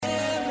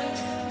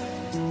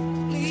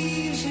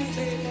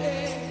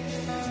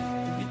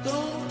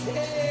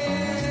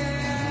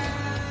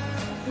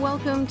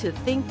Welcome to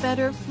Think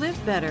Better,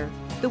 Live Better,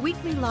 the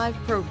weekly live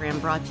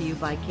program brought to you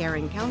by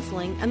Carein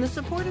Counseling and the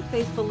support of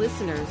faithful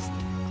listeners.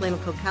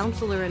 Clinical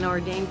counselor and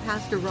ordained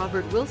Pastor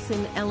Robert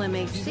Wilson,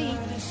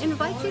 LMHC,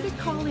 invites you to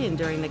call in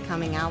during the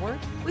coming hour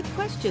with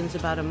questions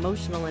about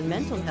emotional and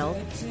mental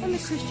health and the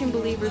Christian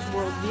believer's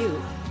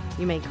worldview.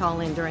 You may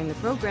call in during the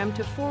program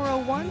to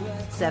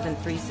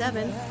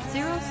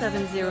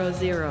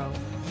 401-737-0700.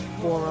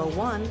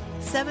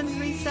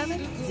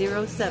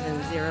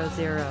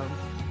 401-737-0700.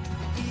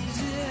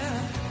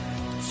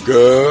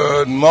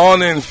 Good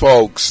morning,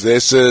 folks.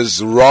 This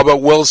is Robert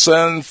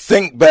Wilson.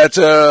 Think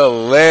better,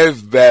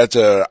 live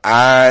better,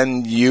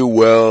 and you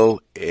will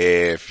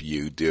if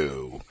you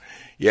do.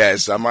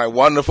 Yes, and my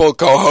wonderful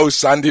co-host,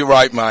 Sandy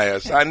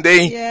Reitmeyer.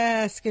 Sandy?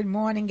 Yes, good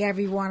morning,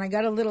 everyone. I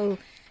got a little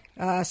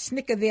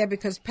snicker there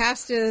because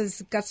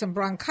Pastor's got some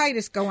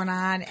bronchitis going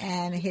on,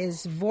 and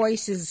his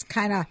voice is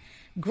kind of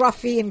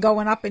gruffy and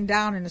going up and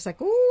down, and it's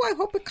like, ooh, I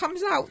hope it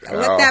comes out.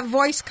 Let that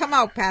voice come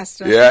out,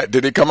 Pastor. Yeah,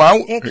 did it come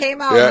out? It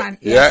came out, yeah, hon.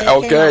 Yes, yeah,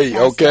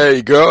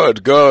 okay,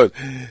 good.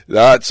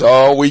 That's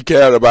all we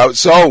care about.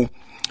 So,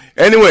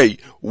 anyway,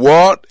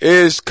 what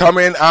is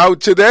coming out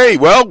today?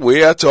 Well,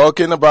 we are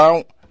talking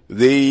about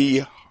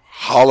the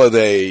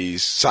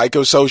holidays,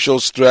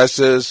 psychosocial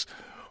stresses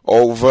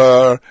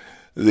over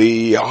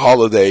the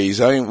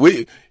holidays. I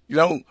mean,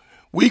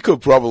 we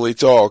could probably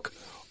talk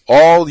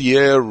all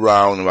year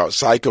round about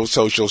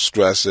psychosocial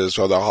stresses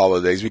for the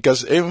holidays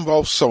because it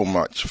involves so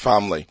much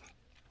family,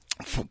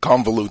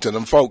 convoluted.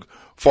 And folk,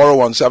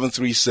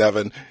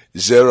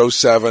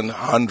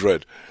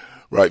 401-737-0700,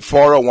 right?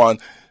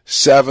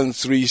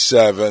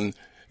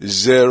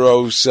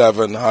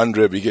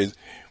 401-737-0700, because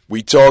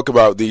we talk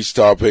about these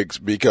topics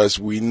because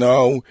we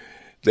know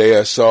they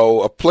are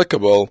so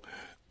applicable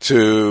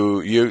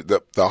to you.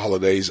 The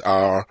holidays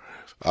are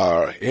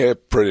here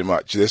pretty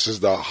much. This is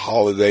the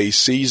holiday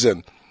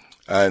season.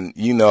 And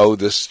you know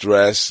the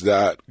stress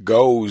that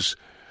goes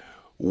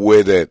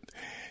with it.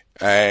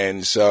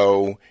 And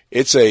so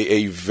it's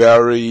a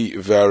very,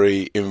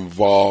 very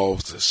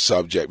involved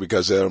subject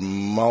because there are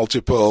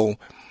multiple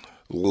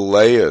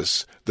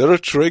layers. There are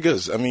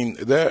triggers. I mean,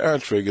 there are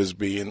triggers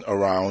being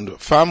around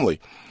family.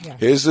 Yeah.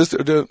 Here's some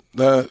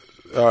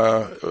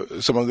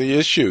of the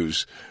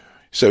issues.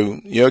 So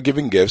you're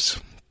giving gifts,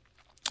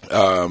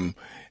 and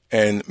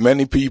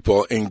many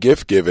people in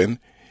gift giving,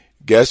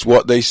 guess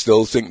what they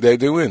still think they're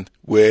doing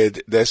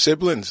with their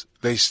siblings?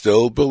 They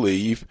still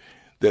believe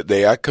that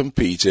they are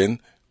competing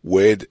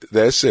with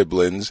their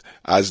siblings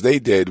as they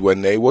did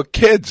when they were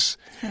kids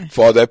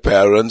for their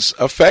parents'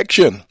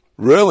 affection.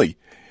 Really.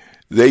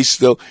 They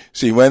still,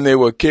 see, when they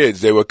were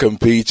kids, they were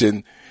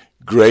competing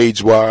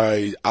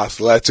grades-wise,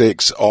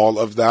 athletics, all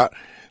of that.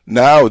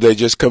 Now they're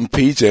just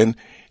competing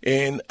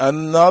in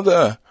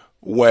another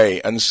way.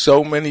 And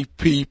so many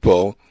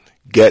people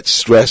get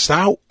stressed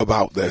out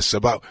about this,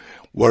 about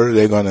what are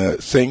they going to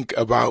think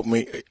about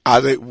me?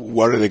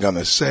 What are they going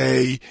to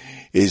say?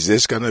 Is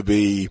this going to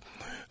be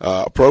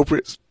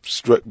appropriate?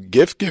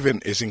 Gift giving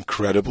is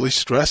incredibly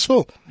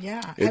stressful.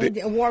 Yeah.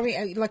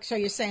 Worry, like, so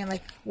you're saying,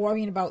 like,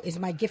 worrying about, is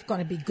my gift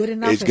going to be good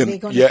enough?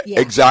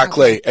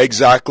 Exactly.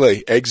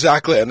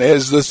 And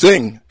here's the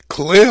thing.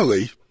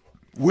 Clearly,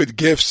 with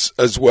gifts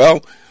as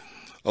well,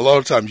 a lot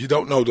of times you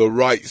don't know the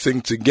right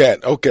thing to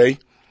get. Okay.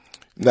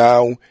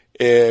 Now,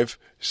 if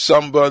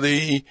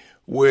somebody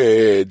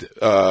with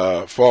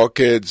 4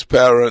 kids,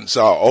 parents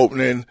are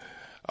opening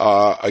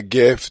a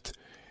gift.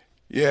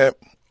 Yeah,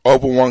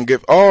 open one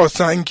gift. Oh,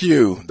 thank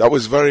you. That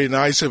was very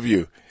nice of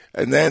you.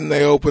 And then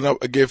they open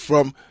up a gift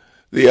from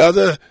the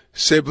other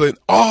sibling.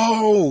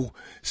 Oh,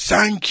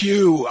 thank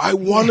you. I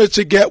wanted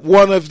to get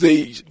one of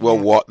these. Well,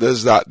 what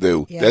does that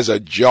do? Yeah. There's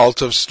a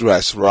jolt of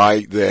stress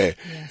right there.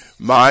 Yes.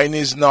 Mine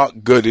is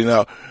not good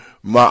enough.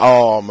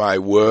 My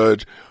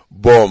word.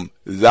 Boom.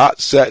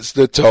 That sets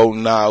the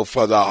tone now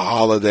for the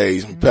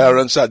holidays. Mm-hmm.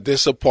 Parents are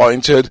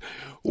disappointed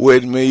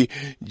with me,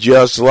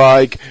 just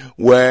like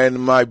when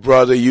my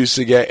brother used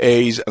to get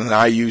A's and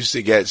I used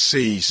to get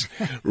C's,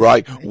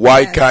 right? Yes.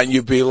 Why can't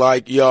you be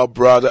like your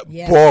brother?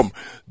 Yes. Boom.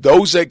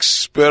 Those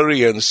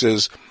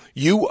experiences,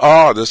 you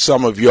are the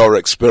sum of your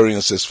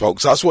experiences,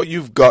 folks. That's what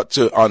you've got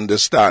to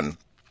understand.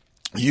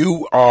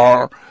 You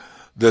are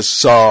the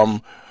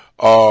sum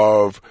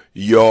of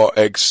your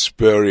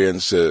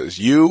experiences.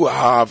 You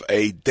have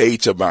a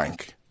data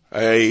bank.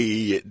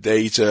 You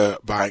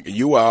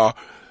are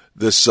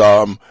the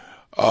sum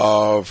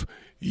of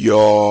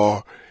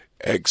your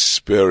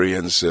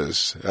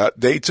experiences. That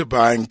data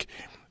bank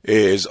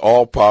is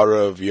all part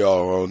of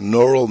your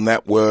neural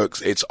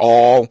networks. It's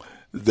all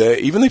there.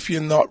 Even if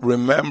you're not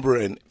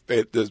remembering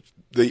it, the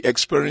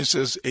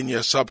experiences in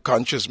your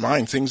subconscious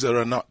mind, things that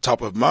are not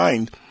top of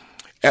mind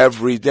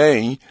every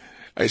day,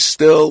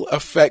 still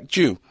affect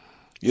you.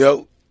 You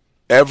know,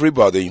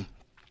 everybody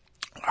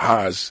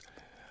has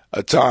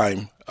a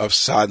time of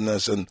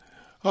sadness and,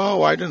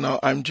 oh, I don't know,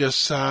 I'm just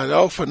sad.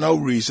 Oh, for no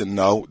reason.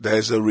 No,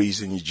 there's a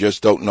reason. You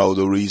just don't know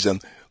the reason.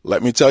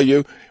 Let me tell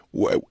you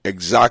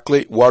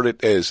exactly what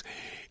it is.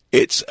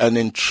 It's an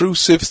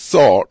intrusive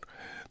thought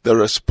that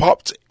has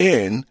popped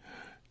in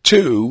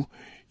to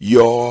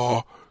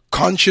your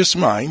conscious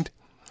mind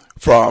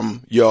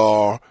from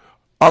your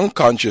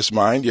unconscious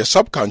mind, your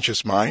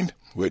subconscious mind,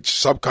 which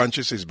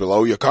subconscious is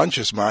below your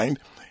conscious mind.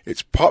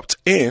 It's popped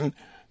in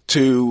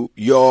to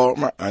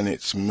your, and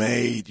it's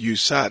made you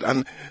sad.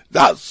 And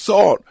that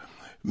thought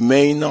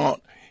may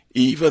not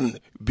even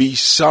be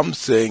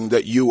something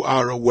that you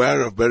are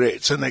aware of, but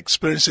it's an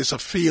experience, it's a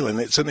feeling,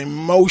 it's an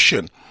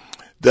emotion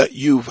that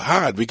you've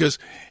had, because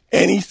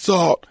any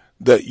thought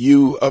that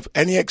you, of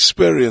any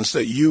experience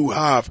that you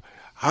have,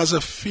 has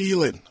a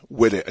feeling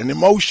with it, an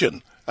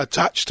emotion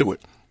attached to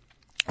it.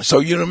 So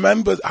you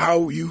remember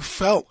how you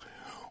felt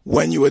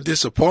when you were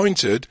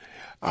disappointed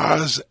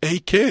as a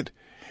kid.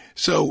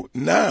 So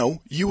now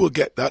you will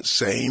get that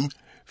same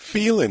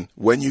feeling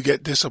when you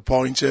get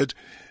disappointed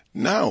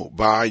now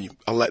by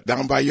a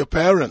letdown by your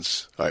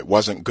parents. It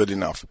wasn't good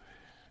enough.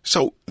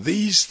 So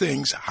these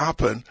things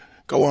happen,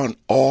 go on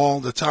all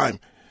the time.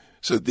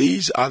 So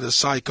these are the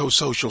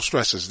psychosocial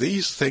stresses.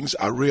 These things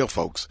are real,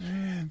 folks.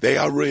 They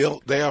are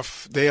real.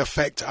 They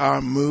affect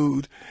our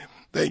mood.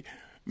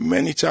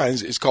 Many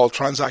times it's called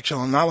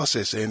transactional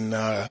analysis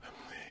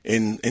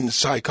in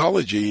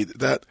psychology,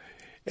 that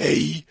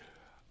a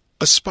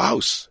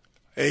spouse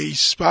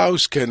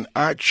can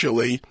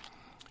actually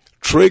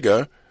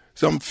trigger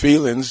some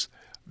feelings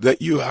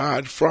that you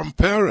had from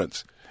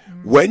parents.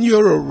 When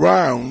you're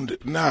around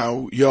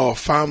now your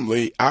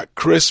family at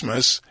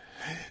Christmas,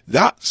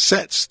 that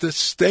sets the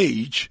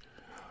stage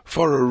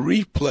for a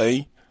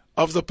replay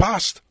of the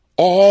past.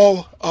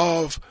 All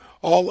of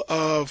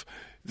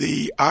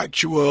the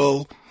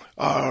actual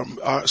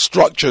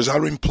structures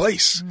are in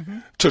place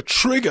to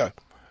trigger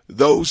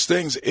those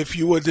things. If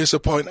you were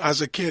disappointed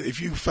as a kid, if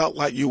you felt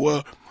like you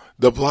were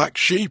the black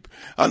sheep.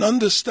 And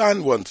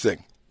understand one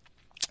thing,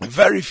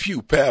 very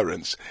few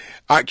parents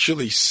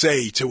actually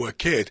say to a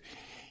kid,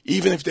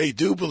 even if they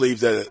do believe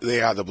that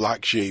they are the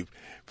black sheep,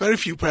 very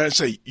few parents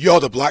say, "You're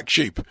the black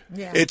sheep."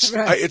 Yeah, it's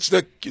right. it's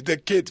the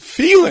kid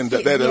feeling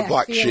that they're the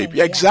black sheep.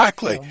 Yeah,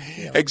 Exactly,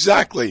 feeling.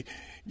 exactly.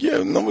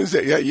 Yeah, no one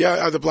said,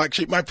 yeah, I'm the black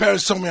sheep. My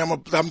parents told me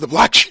I'm the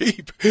black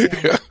sheep.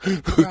 Yeah.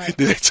 Right.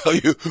 Did they tell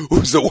you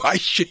who's the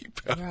white sheep?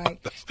 Right.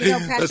 You know,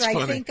 Pastor, I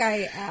funny. think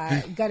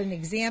I got an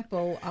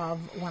example of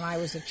when I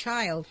was a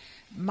child.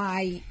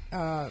 My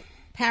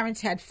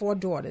parents had 4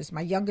 daughters.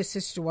 My younger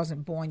sister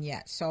wasn't born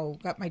yet. So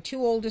got my 2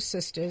 older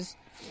sisters.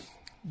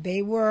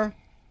 They were,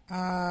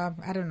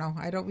 I don't know.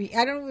 I don't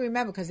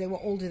remember because they were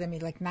older than me,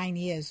 like 9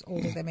 years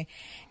older than me.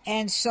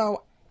 And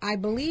so I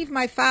believe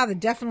my father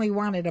definitely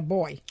wanted a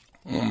boy.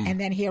 And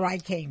then here I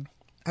came,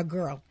 a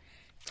girl.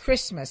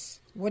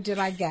 Christmas, what did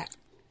I get?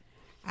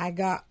 I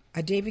got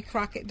a Davy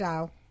Crockett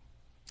doll.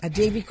 A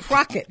Davy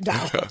Crockett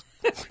doll.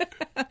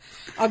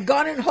 A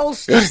gun and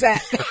holster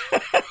set.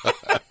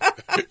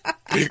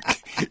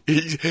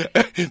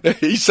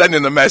 He's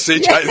sending the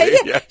message. Yeah, I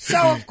think. yeah. Yeah. So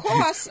of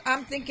course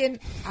I'm thinking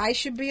I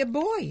should be a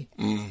boy,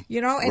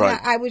 you know, and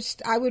right.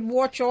 I would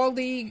watch all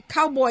the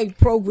cowboy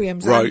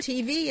programs on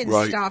TV and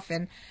stuff,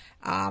 and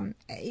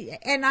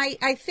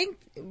I think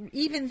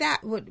even that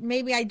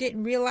maybe I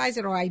didn't realize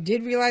it, or I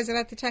did realize it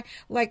at the time.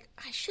 Like,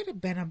 I should have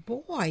been a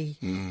boy.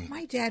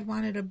 My dad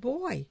wanted a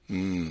boy.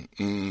 You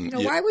know,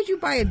 why would you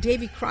buy a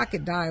Davy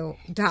Crockett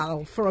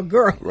doll for a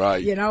girl?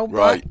 Right. You know.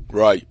 Right.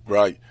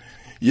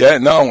 Yeah.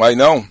 No, I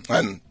know.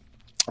 And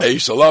I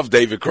used to love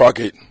David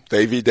Crockett,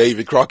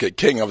 David Crockett,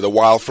 king of the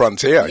wild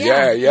frontier.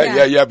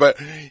 Yeah. But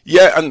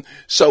yeah, and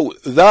so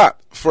that,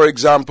 for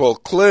example,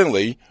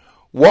 clearly,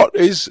 what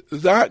is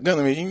that going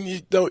to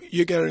mean?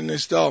 You're getting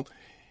this doll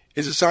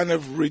is a sign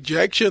of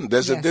rejection.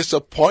 There's a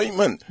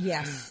disappointment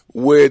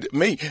with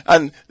me.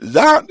 And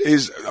that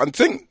is, I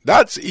think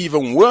that's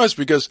even worse,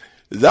 because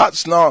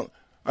that's not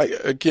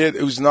a kid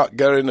who's not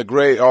getting a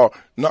grade or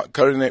not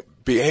getting it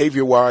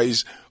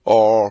behavior-wise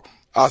or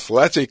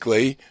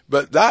athletically,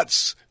 but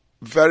that's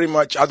very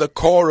much at the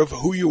core of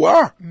who you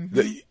are,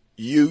 that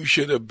you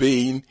should have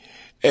been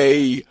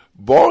a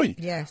boy.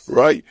 Yes.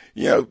 Right?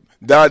 You know,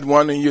 Dad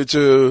wanting you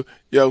to,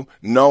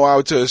 know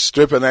how to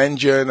strip an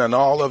engine and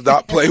all of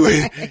that, play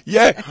with,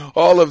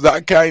 all of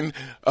that kind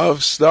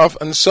of stuff.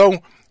 And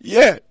so,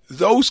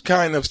 those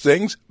kind of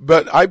things.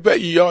 But I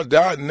bet you your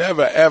dad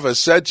never ever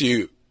said to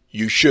you,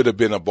 you should have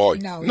been a boy.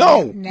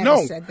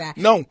 Never said that.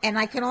 No. And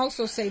I can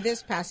also say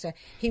this, Pastor,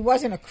 he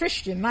wasn't a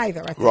Christian neither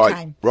at the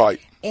time. Right.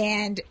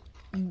 And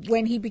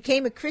when he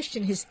became a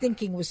Christian, his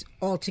thinking was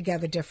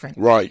altogether different.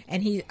 Right.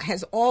 And he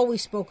has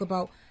always spoke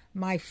about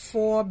my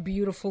 4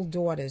 beautiful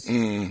daughters,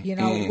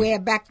 where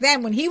back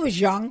then when he was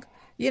young,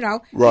 he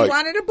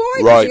wanted a boy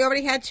because he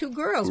already had 2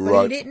 girls.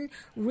 But he didn't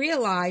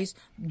realize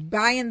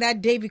buying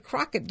that Davy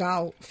Crockett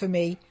doll for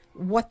me,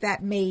 what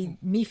that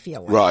made me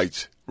feel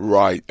like.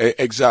 Right.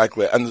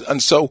 Exactly.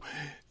 And so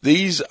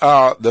these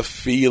are the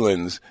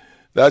feelings.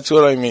 That's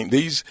what I mean.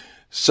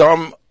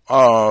 Some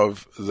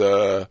of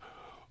the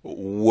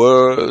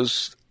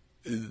worst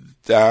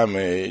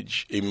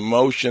damage,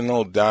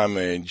 emotional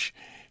damage,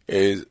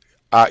 is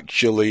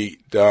actually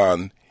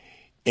done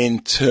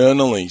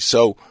internally.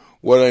 So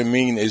what I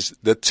mean is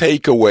the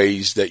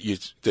takeaways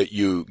that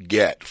you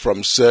get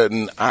from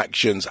certain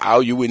actions, how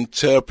you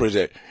interpret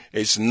it.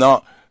 It's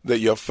not that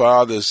your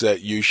father said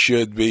you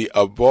should be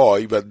a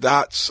boy, but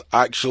that's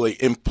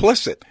actually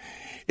implicit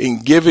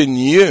in giving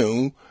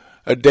you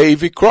a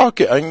Davy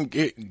Crockett.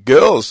 And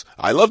girls,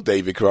 I love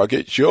Davy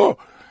Crockett, sure,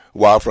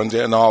 Wild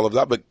Frontier and all of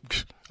that, but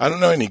I don't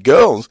know any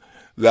girls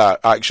that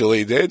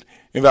actually did.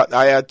 In fact,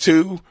 I had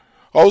two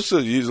also.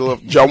 You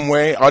love John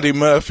Wayne, Audie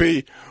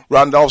Murphy,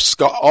 Randolph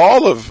Scott,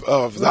 all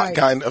of that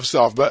kind of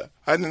stuff. But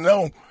I don't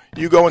know.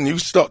 You go and you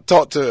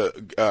talk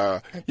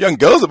to young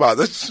girls about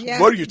this. Yeah.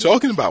 What are you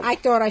talking about? I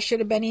thought I should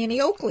have been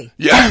Annie Oakley.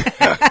 Yeah.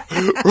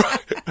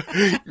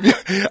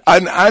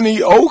 And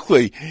Annie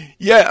Oakley.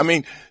 Yeah, I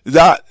mean,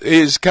 that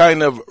is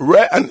kind of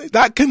and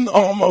that can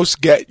almost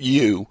get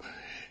you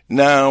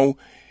now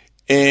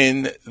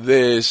in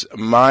this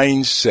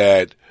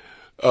mindset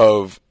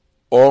of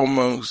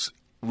almost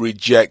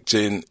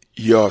rejecting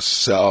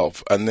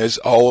yourself and this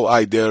whole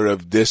idea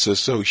of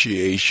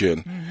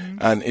disassociation,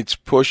 and it's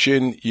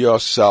pushing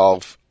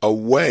yourself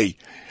away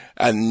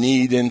and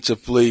needing to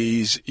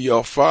please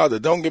your father.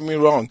 Don't get me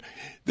wrong.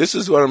 This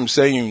is what I'm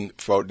saying,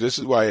 folks. This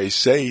is why I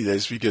say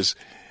this, because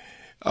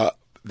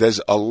there's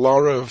a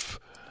lot of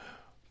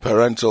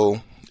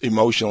parental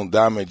emotional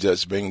damage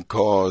that's been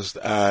caused,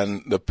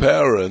 and the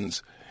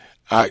parents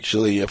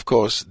actually, of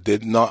course,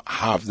 did not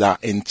have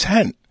that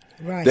intent.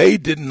 Right. They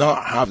did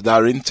not have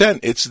that intent.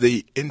 It's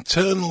the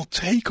internal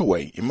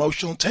takeaway,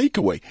 emotional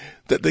takeaway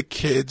that the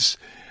kids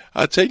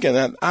are taking.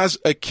 And as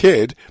a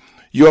kid,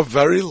 you're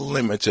very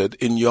limited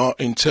in your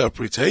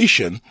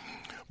interpretation,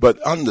 but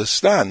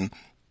understand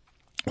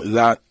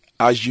that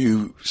as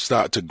you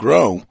start to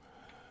grow,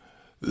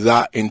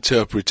 that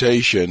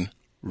interpretation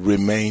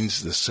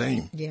remains the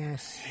same.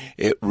 Yes.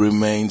 It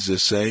remains the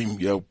same.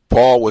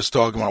 Paul was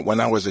talking about, when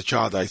I was a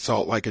child, I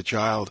thought like a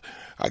child,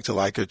 acted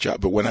like a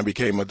child, but when I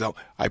became adult,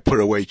 I put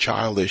away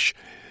childish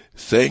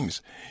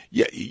things.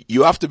 Yeah,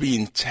 you have to be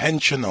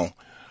intentional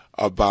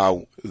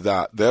about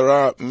that. There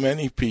are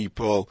many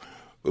people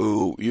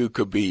who you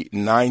could be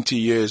 90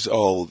 years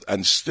old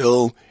and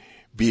still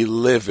be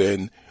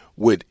living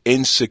with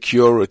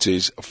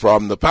insecurities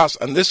from the past.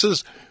 And this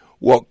is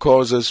what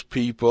causes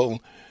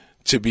people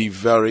to be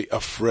very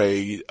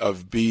afraid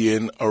of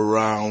being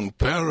around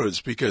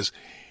parents, because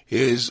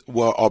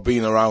or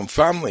being around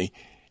family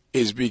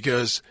is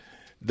because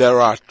there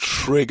are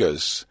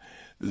triggers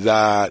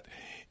that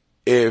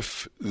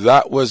if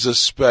that was a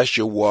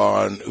special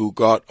one who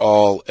got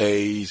all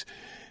A's,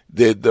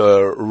 did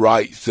the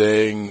right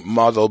thing,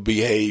 model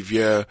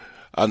behavior,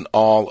 and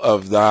all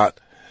of that,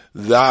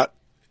 that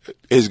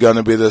is going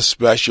to be the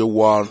special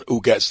one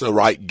who gets the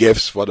right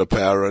gifts for the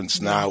parents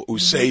now, who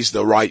says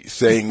the right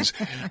things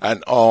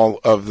and all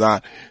of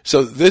that.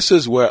 So this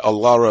is where a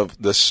lot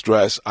of the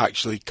stress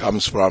actually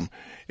comes from.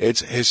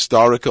 It's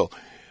historical.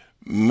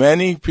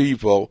 Many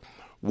people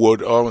would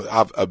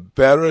have a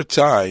better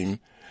time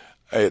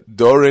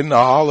during the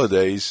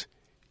holidays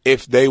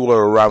if they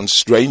were around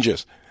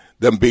strangers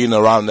than being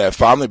around their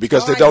family,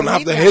 because they don't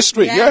have the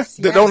history. Yes,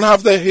 they don't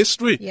have the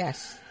history.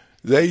 Yes.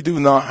 They do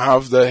not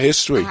have the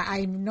history.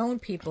 I've known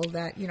people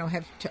that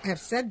have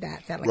said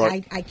that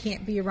right. I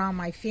can't be around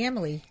my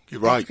family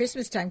right. at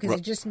Christmas time because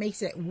it just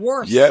makes it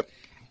worse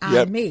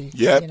on me.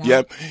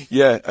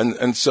 Yeah.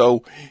 And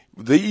so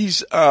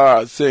these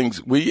are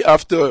things we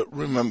have to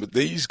remember.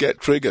 These get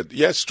triggered.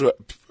 Yes,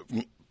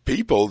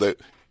 people that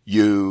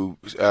you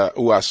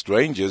who are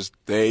strangers,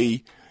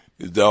 they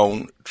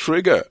don't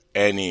trigger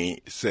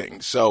anything.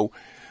 So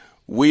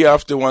we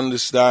have to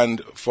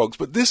understand, folks.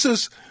 But this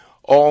is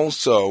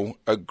also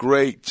a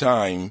great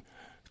time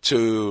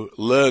to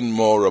learn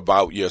more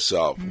about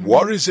yourself. Mm-hmm.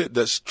 What is it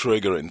that's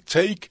triggering?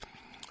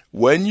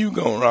 When you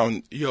go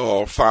around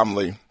your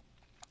family,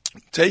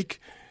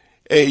 take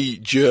a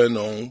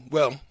journal.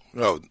 Well,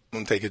 no,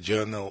 don't take a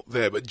journal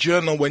there, but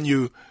journal when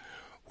you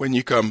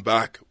come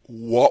back.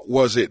 What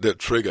was it that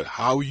triggered?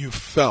 How you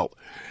felt?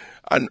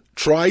 And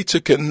try to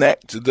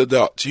connect the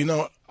dots.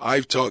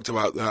 I've talked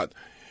about that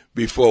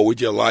before with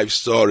your life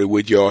story,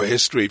 with your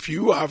history. If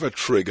you have a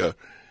trigger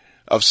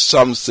of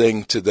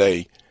something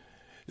today,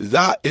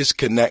 that is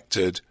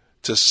connected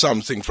to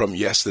something from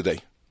yesterday.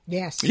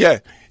 Yes. Yeah,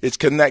 it's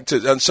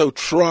connected. And so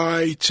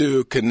try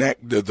to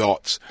connect the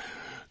dots.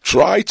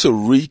 Try to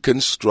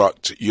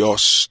reconstruct your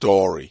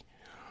story,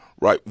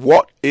 right?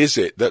 What is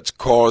it that's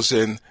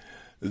causing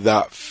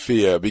that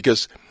fear?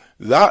 Because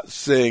that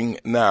thing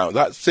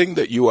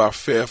that you are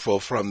fearful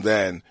from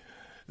then,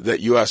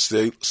 that you are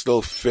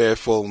still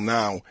fearful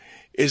now,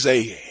 is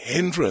a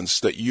hindrance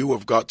that you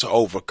have got to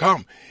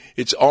overcome.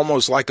 It's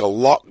almost like a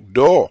locked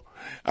door,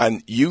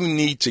 and you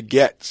need to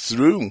get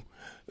through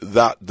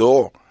that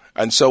door.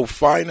 And so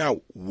find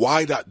out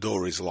why that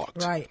door is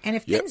locked. Right. And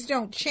if things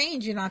don't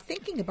change, you're not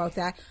thinking about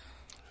that,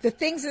 the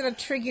things that are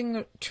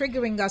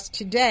triggering us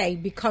today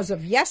because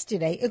of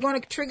yesterday are going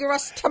to trigger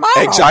us tomorrow.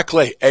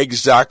 Exactly.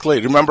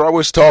 Remember I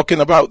was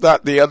talking about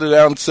that the other day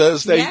on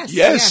Thursday?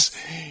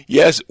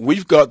 Yes.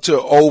 We've got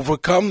to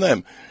overcome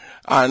them.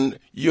 And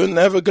you're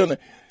never going to...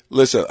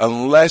 listen,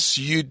 unless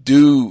you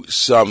do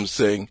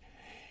something,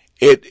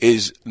 it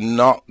is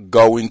not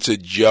going to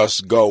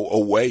just go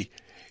away.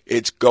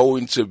 It's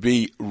going to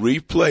be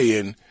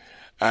replaying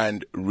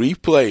and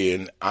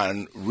replaying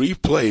and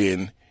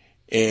replaying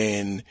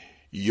in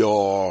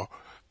your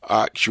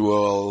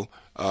actual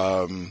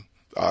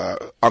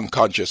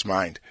unconscious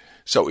mind.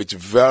 So it's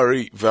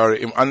very,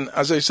 very, and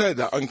as I said,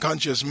 that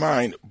unconscious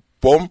mind,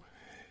 boom,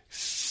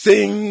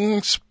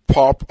 things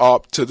pop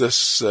up to the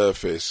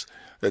surface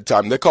at the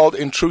time. They're called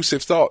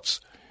intrusive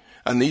thoughts.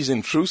 And these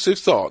intrusive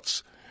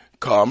thoughts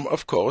come,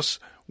 of course,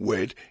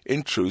 with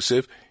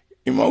intrusive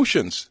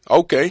emotions.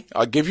 Okay,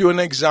 I'll give you an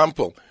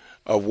example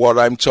of what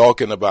I'm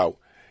talking about.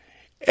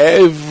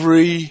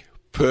 Every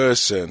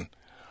person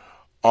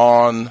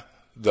on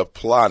the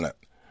planet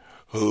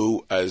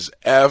who has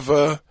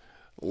ever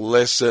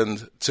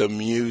listened to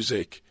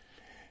music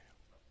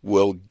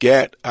will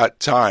get, at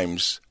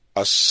times,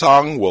 a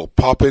song will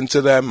pop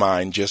into their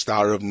mind just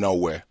out of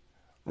nowhere.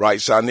 Right,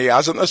 Sandy?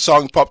 Hasn't a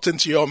song popped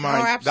into your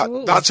mind? Oh,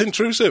 absolutely. That's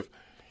intrusive.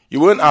 You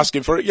weren't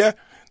asking for it, yeah?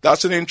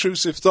 That's an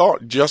intrusive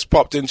thought, just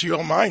popped into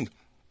your mind.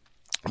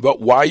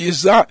 But why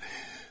is that?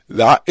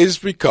 That is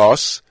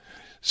because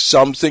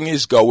something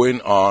is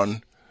going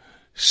on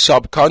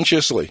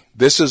subconsciously.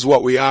 This is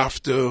what we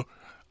have to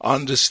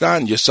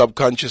understand. Your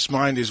subconscious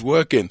mind is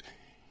working.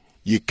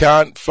 You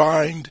can't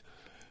find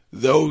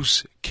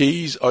those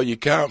keys, or you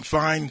can't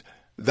find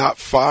that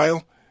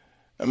file,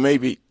 and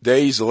maybe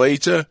days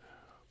later,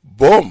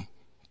 boom,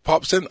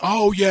 pops in.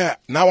 Oh, yeah,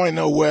 now I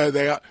know where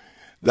they are.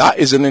 That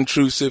is an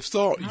intrusive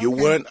thought. Okay. You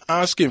weren't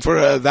asking for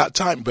it at that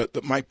time.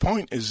 But my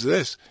point is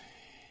this,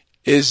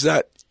 is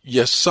that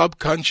your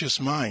subconscious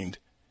mind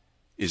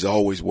is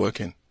always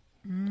working.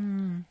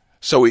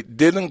 So it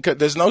didn't,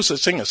 there's no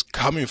such thing as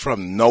coming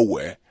from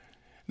nowhere.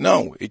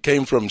 No, it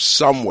came from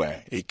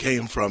somewhere. It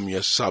came from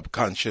your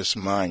subconscious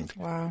mind.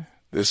 Wow.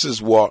 This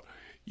is what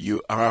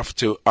you have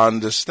to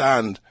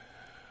understand,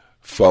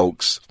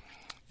 folks.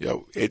 You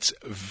know, it's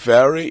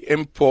very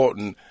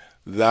important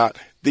that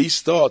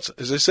these thoughts,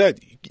 as I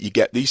said, you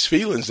get these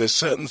feelings. There's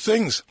certain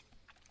things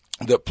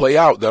that play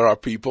out. There are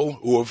people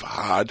who have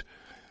had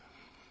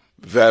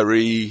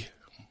very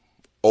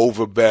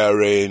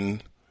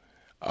overbearing,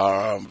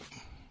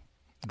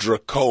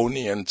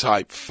 draconian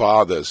type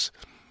fathers.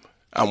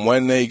 And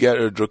when they get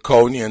a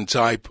draconian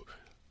type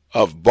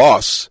of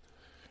boss,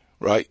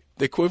 right,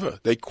 they quiver,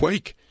 they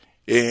quake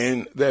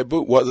in their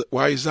boot.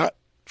 Why is that?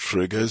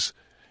 Triggers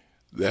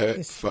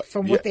their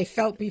from what they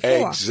felt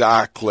before.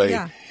 Exactly.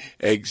 Yeah.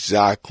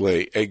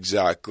 Exactly.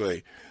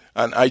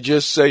 And I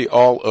just say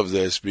all of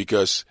this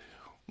because,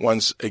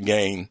 once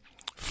again,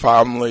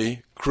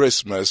 family,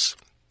 Christmas,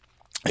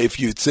 if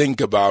you think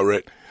about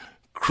it,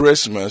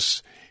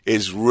 Christmas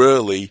is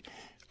really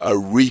a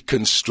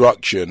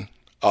reconstruction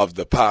of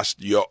the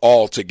past. You're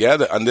all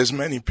together. And there's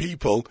many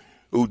people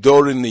who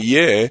during the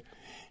year,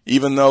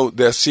 even though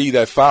they see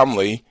their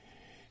family,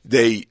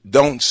 they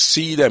don't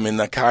see them in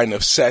the kind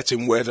of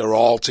setting where they're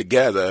all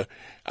together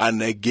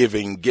and they're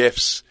giving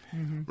gifts,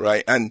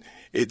 right? And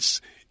it's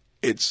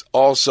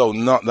also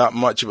not that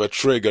much of a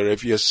trigger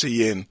if you're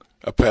seeing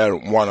a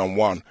parent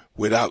one-on-one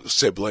without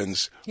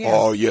siblings,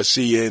 or you're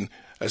seeing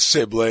a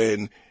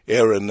sibling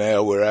here and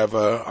there,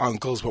 wherever,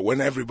 uncles. But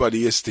when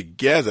everybody is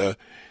together,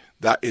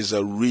 that is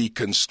a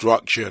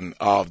reconstruction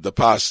of the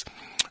past.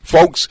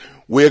 Folks,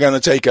 we're going to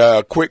take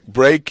a quick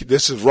break.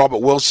 This is Robert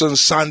Wilson,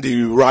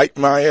 Sandy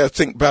Reitmeyer,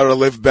 Think Better,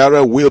 Live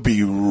Better. We'll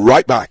be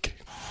right back.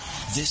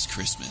 This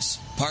Christmas,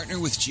 partner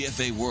with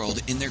GFA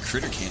World in their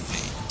Critter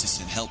campaign to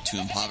send help to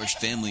impoverished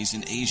families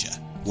in Asia,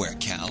 where a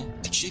cow,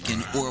 a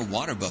chicken, or a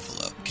water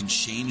buffalo can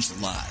change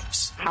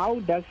lives. How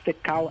does the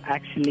cow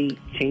actually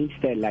change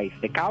their life?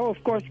 The cow,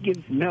 of course,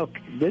 gives milk.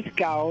 This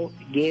cow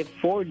gave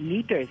 4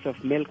 liters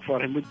of milk for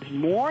him, which is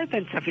more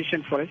than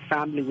sufficient for his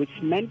family,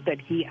 which meant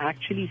that he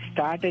actually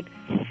started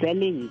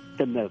selling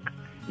the milk.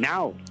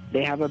 Now,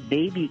 they have a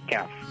baby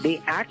calf.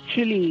 They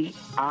actually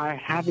are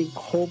having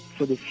hope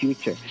for the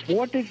future.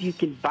 What if you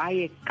can buy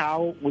a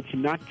cow which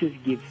not just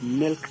gives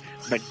milk,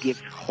 but gives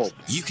hope?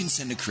 You can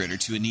send a critter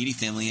to a needy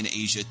family in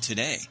Asia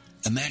today.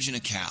 Imagine a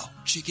cow,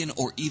 chicken,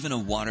 or even a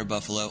water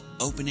buffalo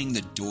opening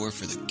the door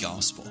for the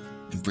gospel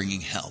and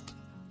bringing help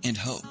and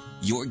hope.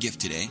 Your gift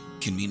today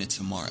can mean a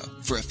tomorrow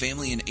for a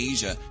family in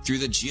Asia through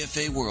the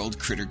GFA World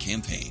Critter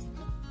Campaign.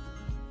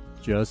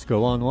 Just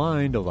go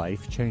online to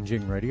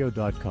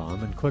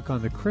lifechangingradio.com and click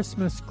on the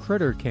Christmas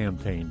Critter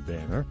Campaign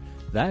banner.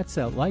 That's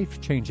at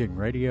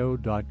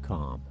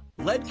lifechangingradio.com.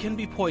 Lead can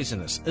be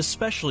poisonous,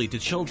 especially to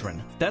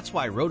children. That's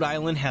why Rhode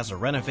Island has a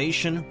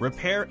renovation,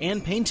 repair,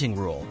 and painting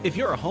rule. If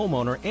you're a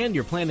homeowner and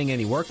you're planning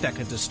any work that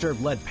could disturb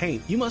lead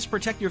paint, you must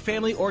protect your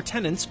family or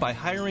tenants by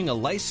hiring a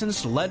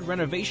licensed lead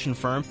renovation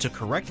firm to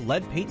correct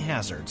lead paint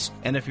hazards.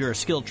 And if you're a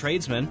skilled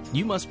tradesman,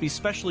 you must be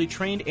specially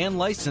trained and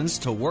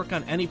licensed to work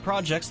on any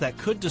projects that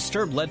could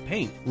disturb lead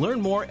paint.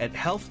 Learn more at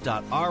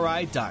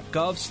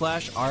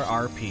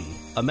health.ri.gov/RRP.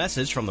 A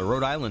message from the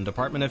Rhode Island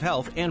Department of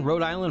Health and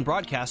Rhode Island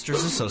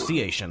Broadcasters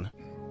Association.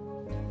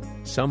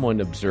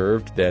 Someone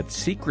observed that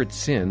secret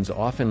sins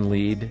often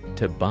lead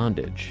to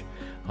bondage.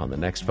 On the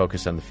next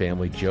Focus on the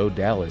Family, Joe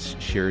Dallas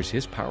shares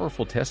his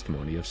powerful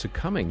testimony of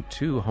succumbing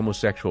to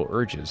homosexual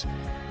urges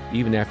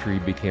even after he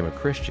became a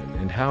Christian,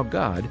 and how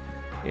God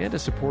and a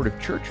supportive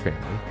church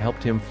family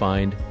helped him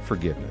find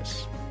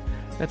forgiveness.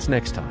 That's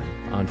next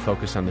time on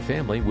Focus on the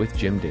Family with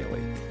Jim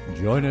Daly.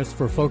 Join us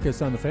for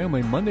Focus on the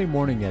Family Monday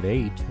morning at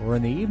 8 or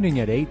in the evening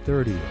at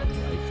 8:30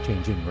 on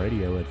Life-Changing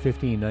Radio at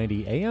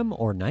 1590 AM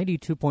or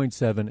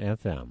 92.7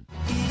 FM.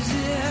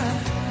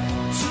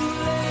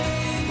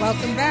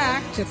 Welcome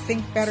back to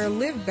Think Better,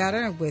 Live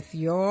Better with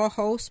your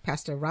host,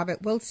 Pastor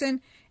Robert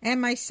Wilson,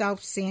 and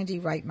myself, Sandy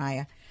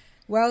Reitmeyer.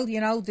 Well,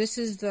 this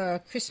is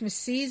the Christmas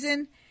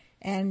season,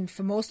 and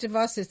for most of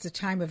us, it's a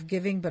time of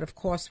giving, but of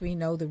course we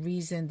know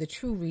the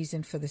true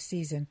reason for the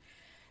season.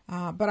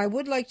 But I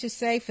would like to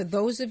say, for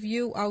those of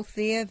you out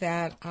there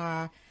that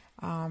are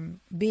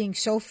being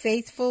so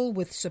faithful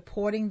with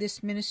supporting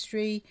this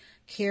ministry,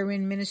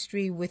 Carein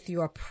Ministry, with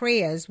your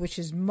prayers, which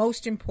is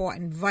most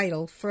important,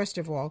 vital, first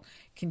of all,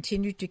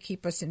 continue to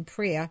keep us in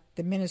prayer,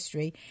 the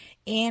ministry,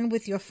 and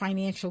with your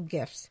financial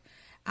gifts.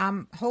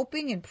 I'm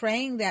hoping and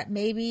praying that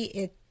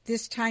maybe at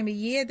this time of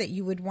year that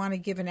you would want to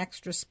give an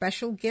extra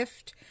special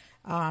gift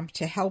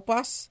to help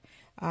us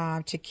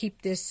to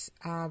keep this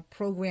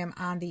program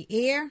on the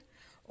air.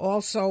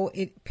 Also,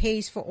 it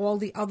pays for all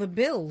the other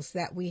bills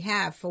that we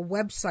have for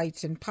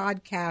websites and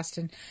podcasts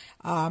and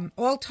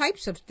all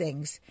types of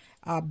things,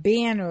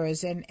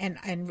 banners and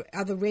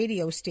other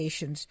radio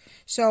stations.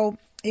 So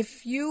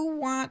if you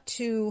want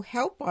to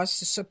help us,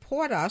 to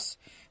support us,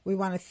 we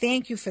want to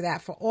thank you for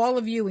that, for all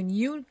of you. And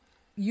you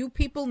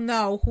people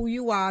know who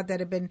you are that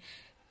have been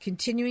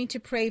continuing to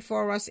pray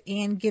for us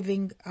and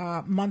giving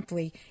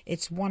monthly.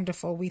 It's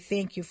wonderful. We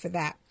thank you for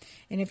that.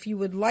 And if you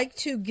would like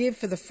to give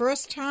for the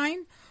first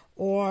time,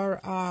 or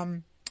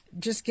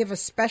just give a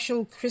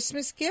special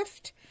Christmas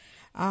gift,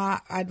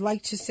 I'd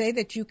like to say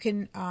that you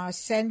can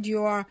send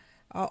your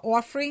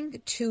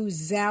offering to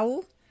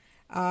Zelle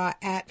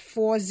at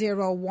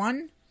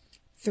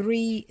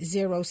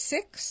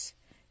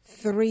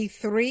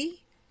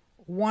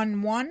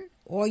 401-306-3311,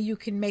 or you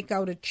can make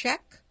out a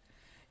check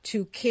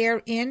to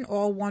Carein,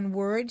 all one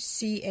word,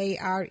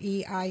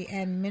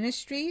 Carein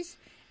Ministries,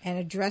 and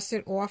address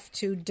it off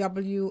to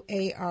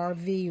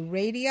WARV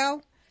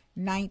Radio,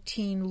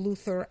 19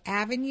 Luther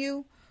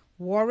Avenue,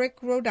 Warwick,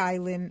 Rhode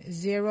Island,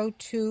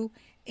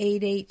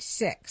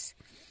 02886.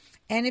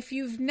 And if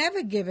you've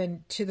never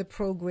given to the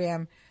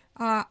program,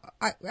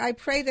 I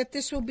pray that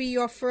this will be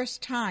your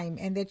first time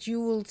and that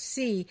you will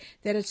see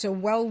that it's a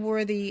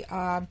well-worthy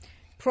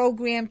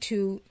program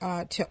to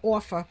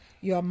offer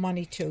your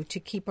money to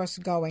keep us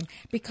going,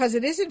 because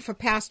it isn't for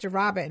Pastor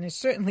Robert and it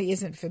certainly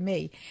isn't for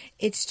me.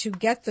 It's to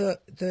get the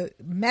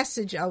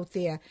message out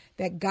there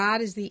that God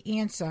is the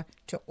answer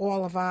to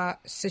all of our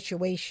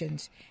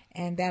situations,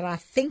 and that our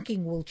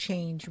thinking will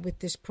change with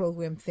this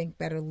program, Think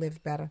Better,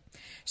 Live Better.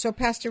 So,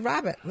 Pastor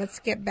Robert, let's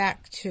get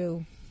back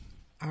to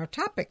our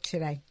topic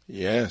today.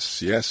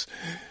 Yes.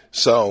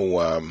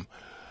 So,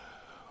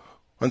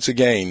 once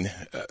again,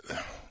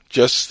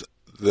 just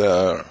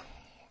the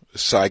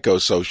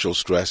psychosocial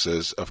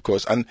stresses, of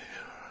course, and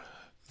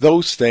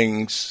those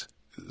things,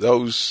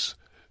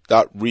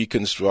 that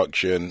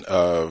reconstruction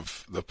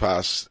of the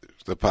past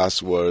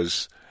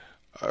was,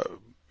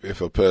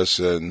 if a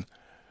person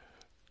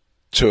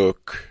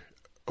took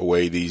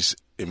away these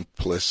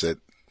implicit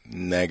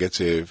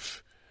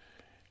negative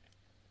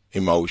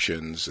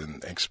emotions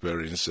and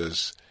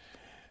experiences,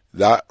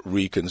 that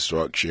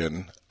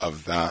reconstruction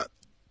of that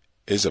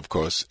is, of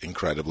course,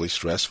 incredibly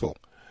stressful.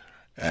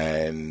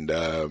 And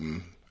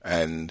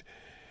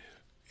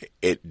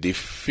it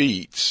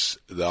defeats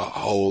the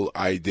whole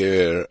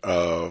idea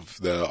of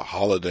the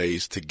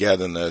holidays,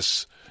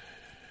 togetherness,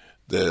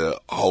 the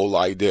whole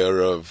idea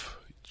of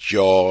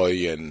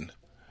joy and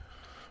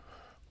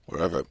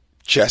whatever,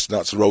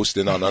 chestnuts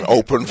roasting on an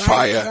open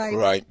fire,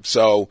 right?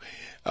 So,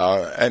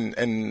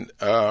 and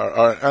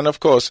of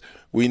course,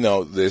 we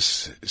know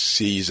this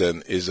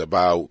season is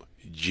about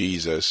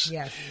Jesus,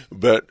 yes,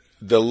 but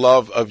the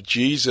love of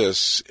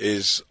Jesus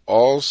is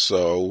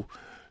also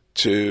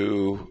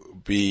to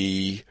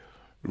be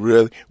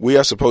really, we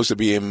are supposed to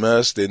be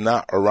immersed in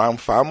that around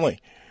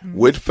family,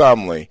 with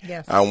family.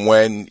 Yes. And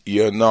when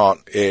you're not,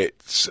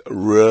 it's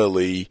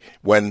really,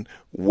 when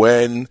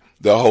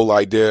the whole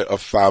idea of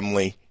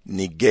family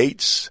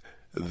negates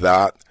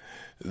that,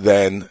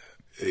 then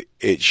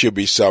it should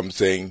be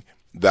something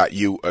that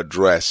you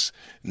address,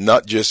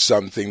 not just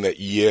something that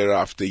year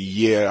after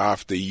year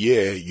after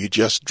year you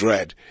just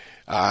dread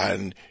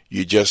and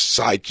you just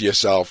psych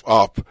yourself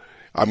up.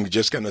 I'm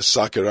just going to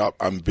suck it up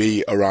and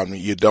be around me.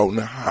 You don't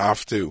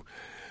have to.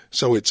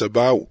 So it's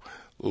about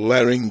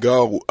letting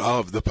go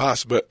of the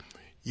past, but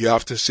you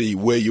have to see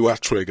where you are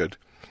triggered.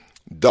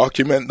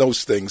 Document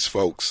those things,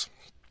 folks.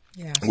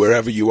 Yes.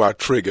 Wherever you are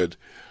triggered,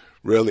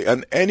 really.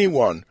 And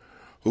anyone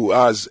who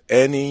has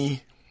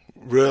any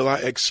real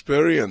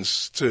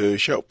experience to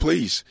show,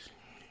 please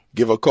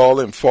give a call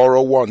in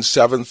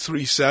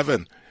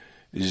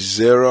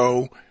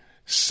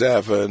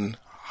 401-737-0700.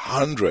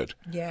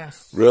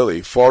 Yes.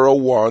 Really,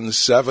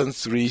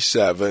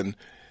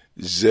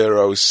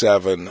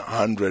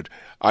 401-737-0700.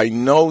 I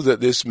know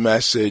that this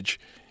message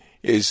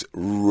is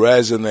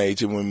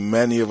resonating with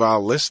many of our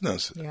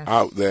listeners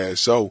out there.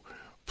 So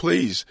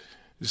please,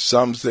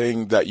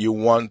 something that you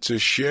want to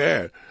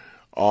share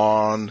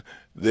on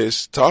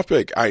this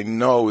topic. I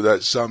know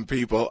that some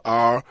people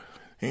are,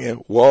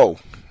 whoa,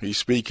 he's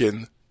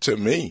speaking to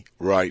me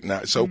right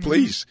now. So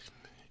please,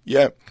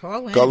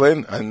 call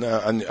in and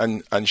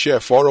share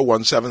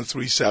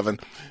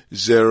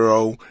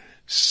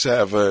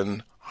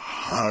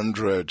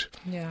 401-737-0700.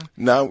 Yeah.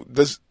 Now,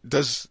 does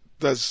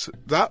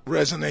that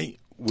resonate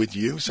with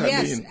you, Sandy?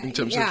 Yes, in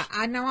terms of...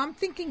 I know. I'm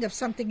thinking of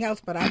something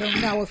else, but I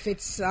don't know if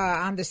it's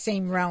on the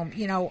same realm.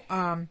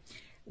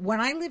 When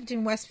I lived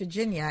in West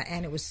Virginia,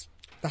 and it was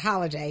the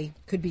holiday,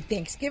 could be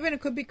Thanksgiving, it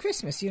could be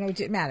Christmas. It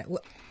didn't matter.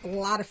 A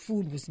lot of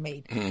food was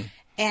made,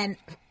 and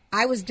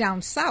I was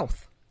down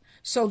south,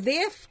 so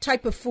their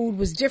type of food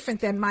was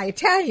different than my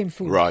Italian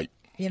food. Right.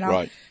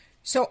 Right.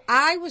 So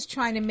I was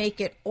trying to make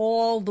it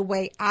all the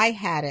way I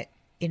had it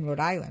in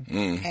Rhode Island.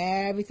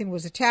 Everything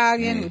was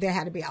Italian. There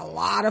had to be a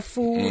lot of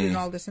food and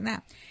all this and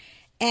that.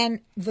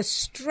 And the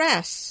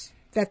stress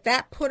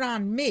that put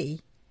on me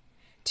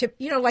to,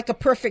 like a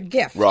perfect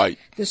gift. Right.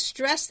 The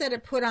stress that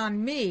it put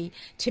on me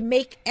to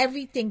make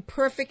everything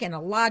perfect and a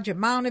large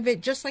amount of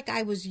it, just like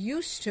I was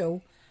used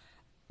to,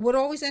 would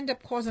always end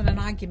up causing an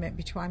argument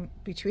between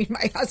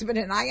my husband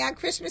and I on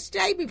Christmas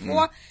Day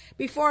before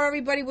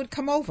everybody would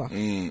come over.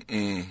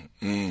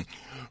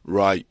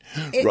 Right.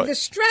 The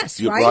stress,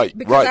 You're right?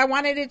 Because right. I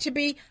wanted it to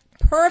be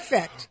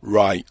perfect.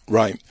 Right.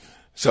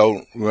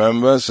 So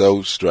remember,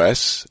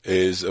 stress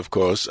is, of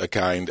course, a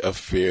kind of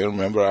fear.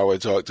 Remember how I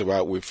talked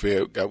about with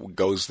fear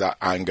goes that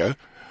anger,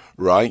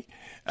 right?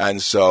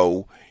 And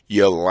so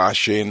you're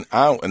lashing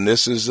out. And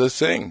this is the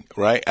thing,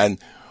 right? And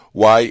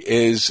why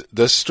is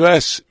the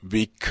stress?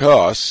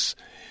 Because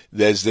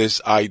there's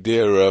this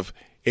idea of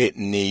it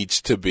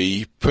needs to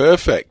be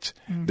perfect.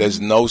 There's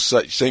no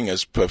such thing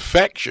as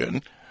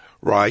perfection,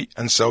 right?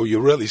 And so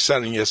you're really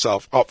setting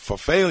yourself up for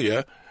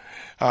failure.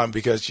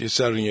 Because you're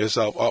setting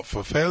yourself up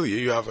for failure,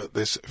 you have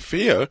this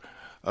fear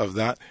of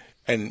that.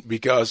 And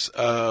because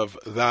of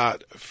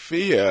that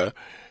fear,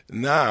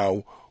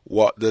 now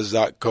what does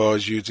that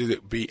cause you to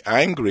do? Be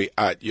angry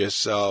at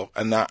yourself,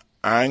 and that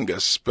anger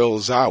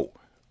spills out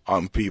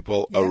on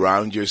people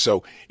around you.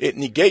 So it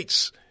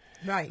negates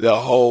the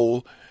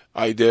whole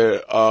idea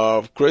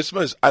of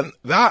Christmas. And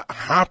that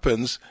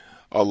happens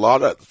a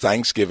lot at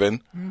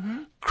Thanksgiving,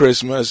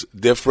 Christmas,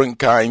 different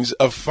kinds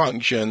of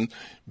function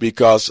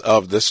because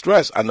of the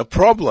stress. And the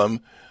problem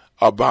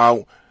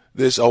about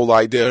this whole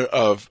idea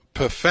of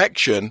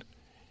perfection,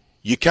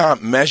 you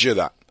can't measure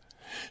that.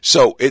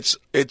 So it's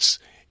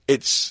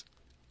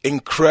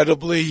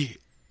incredibly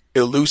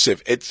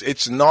elusive.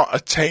 It's not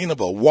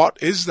attainable. What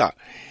is that?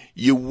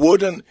 You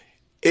wouldn't,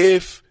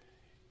 if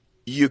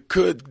you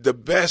could, the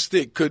best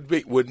it could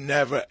be would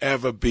never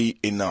ever be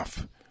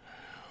enough.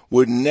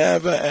 Would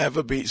never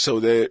ever be. So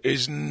there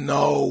is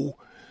no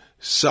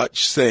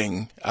such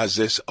thing as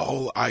this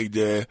whole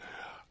idea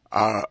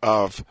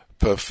of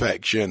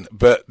perfection.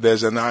 But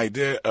there's an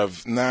idea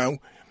of now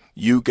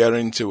you get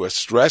into a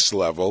stress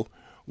level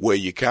where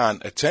you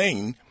can't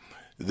attain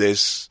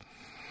this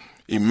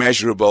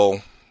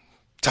immeasurable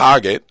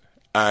target,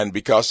 and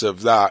because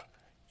of that,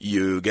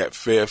 you get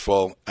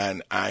fearful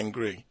and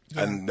angry.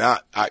 Yeah. And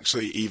that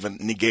actually even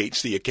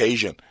negates the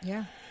occasion.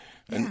 Yeah.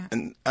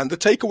 And the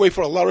takeaway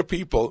for a lot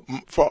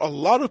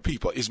of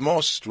people is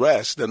more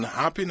stress than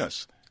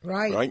happiness.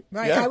 Right.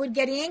 Yeah. I would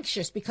get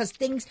anxious because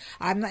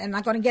I'm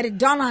not going to get it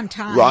done on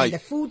time. Right. The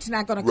food's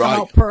not going to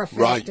come out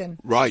perfect.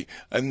 Right.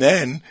 And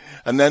then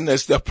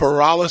there's the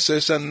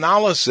paralysis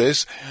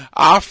analysis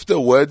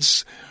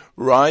afterwards,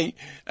 right?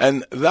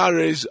 And that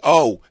is,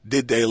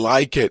 did they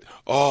like it?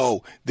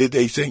 Oh, did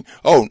they think?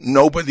 Oh,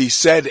 nobody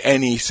said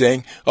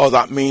anything. Oh,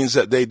 that means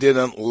that they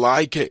didn't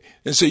like it.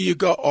 And so you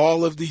got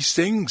all of these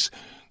things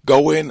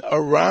going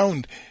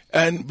around.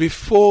 And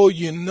before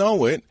you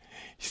know it,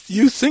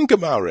 you think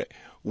about it.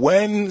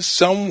 When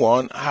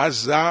someone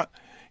has that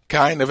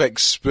kind of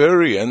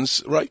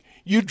experience, right,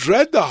 you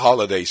dread the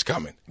holidays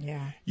coming.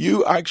 Yeah.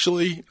 You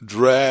actually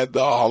dread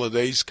the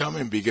holidays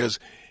coming because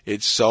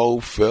it's so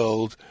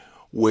filled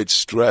with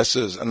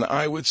stresses. And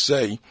I would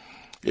say,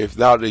 if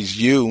that is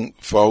you,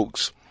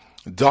 folks,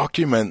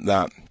 document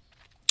that.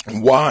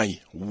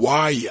 Why?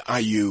 Why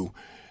are you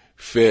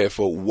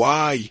fearful?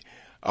 Why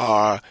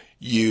are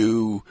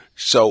you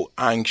so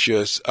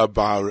anxious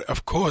about it?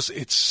 Of course,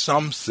 it's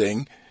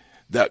something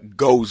that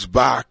goes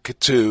back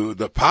to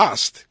the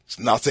past. It's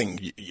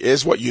nothing,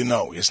 here's what you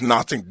know. It's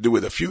nothing to do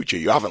with the future.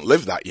 You haven't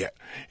lived that yet.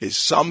 It's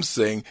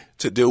something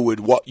to do with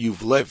what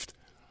you've lived.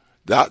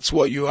 That's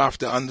what you have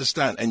to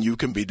understand, and you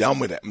can be done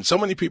with it. And so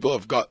many people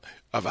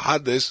have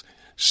had this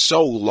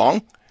so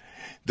long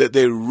that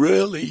they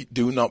really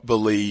do not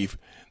believe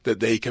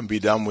that they can be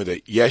done with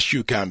it. Yes,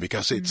 you can,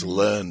 because it's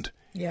learned.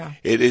 Yeah.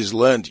 It is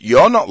learned.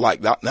 You're not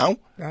like that now.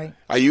 Right.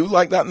 Are you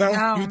like that now?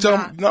 No, you tell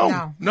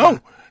not, me. No.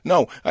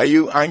 No. Are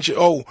you anxious?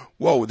 Oh,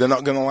 whoa, they're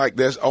not going to like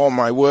this. Oh,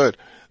 my word.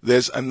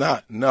 This and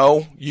that.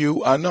 No,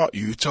 you are not.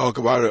 You talk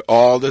about it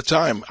all the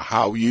time,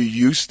 how you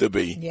used to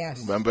be. Yes.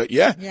 Remember?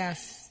 Yeah.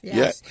 Yes.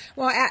 Yeah.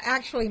 Well,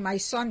 actually, my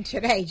son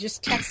today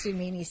just texted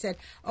me and he said,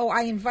 "Oh,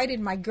 I invited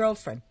my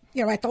girlfriend."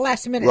 At the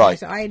last minute. Right.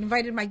 So I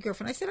invited my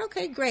girlfriend. I said,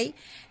 "Okay, great."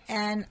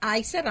 And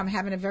I said, "I'm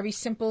having a very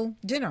simple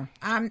dinner.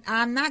 I'm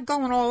not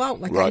going all out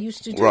like I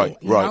used to do."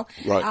 Right.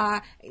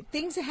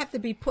 Things that have to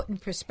be put in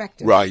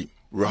perspective. Right.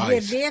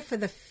 We're there for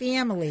the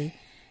family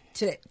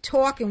to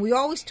talk, and we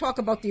always talk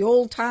about the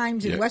old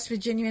times in West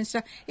Virginia and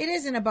stuff. It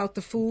isn't about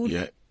the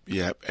food.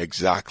 Yeah,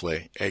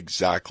 exactly.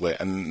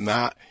 And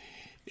that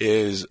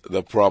is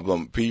the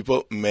problem.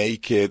 People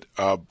make it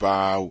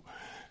about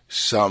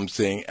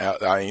something.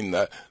 I mean,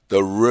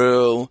 the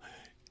real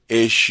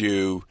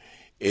issue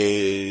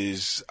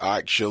is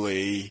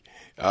actually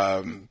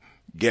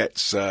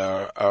gets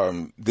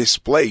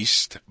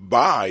displaced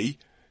by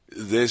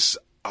this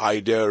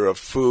idea of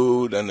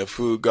food, and the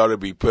food got to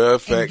be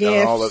perfect,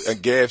 and all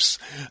of gifts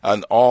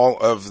and all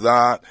of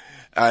that.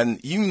 And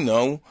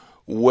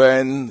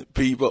when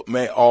people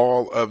make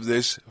all of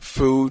this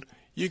food,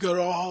 you got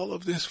all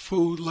of this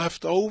food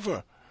left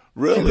over,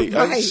 really,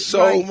 and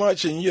so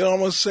much, and you're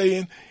almost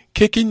saying,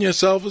 kicking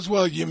yourself as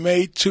well. You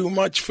made too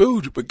much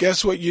food, but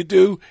guess what you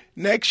do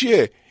next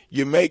year?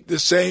 You make the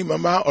same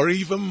amount or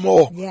even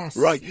more. Yes.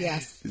 Right.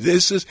 Yes.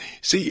 This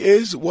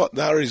is what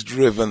that is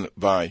driven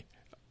by.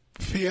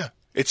 Fear.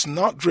 It's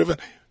not driven.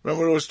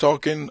 Remember I was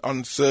talking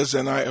on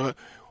Thursday night,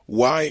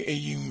 why are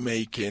you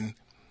making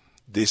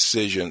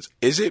decisions?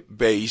 Is it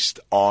based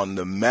on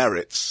the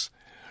merits,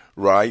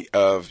 right,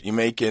 of you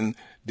making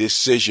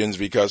decisions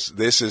because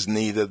this is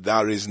needed,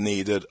 that is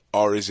needed,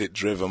 or is it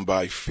driven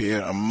by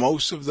fear? And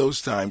most of those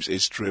times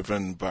it's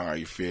driven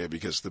by fear,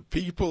 because the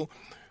people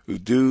who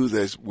do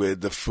this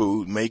with the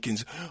food making,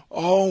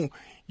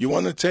 you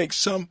want to take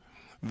some?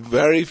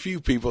 Very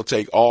few people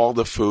take all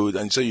the food,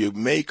 and so you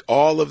make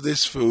all of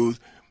this food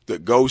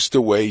that goes to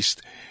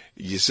waste.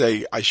 You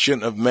say, I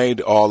shouldn't have made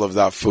all of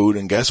that food,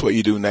 and guess what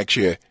you do next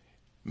year?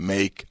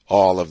 Make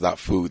all of that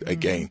food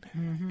again.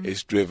 Mm-hmm.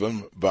 It's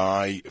driven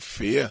by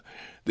fear.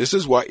 This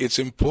is why it's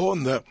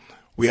important that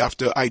we have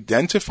to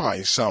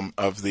identify some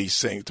of these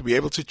things to be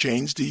able to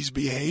change these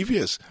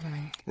behaviors,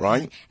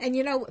 right? And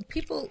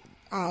people,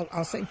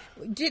 I'll say,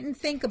 didn't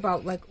think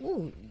about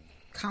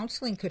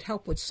counseling could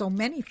help with so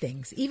many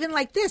things, even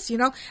like this.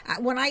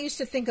 When I used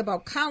to think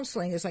about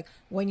counseling, it's like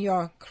when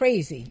you're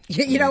crazy,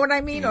 you know what I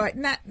mean? Or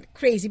not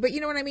crazy, but you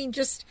know what I mean?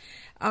 Just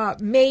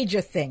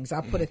major things.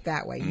 I'll put it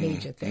that way,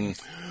 major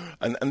things.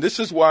 And this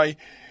is why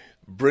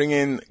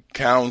bringing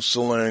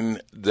counseling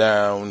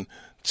down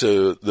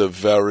to the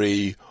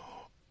very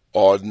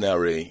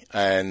ordinary.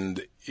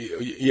 And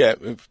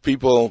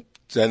people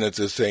tend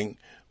to think,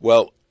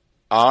 well,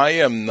 I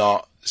am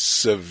not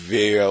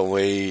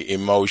severely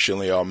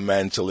emotionally or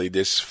mentally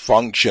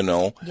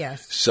dysfunctional.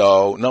 Yes.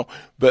 So, no,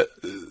 but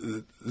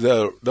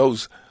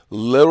those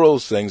literal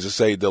things that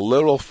say the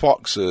little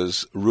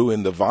foxes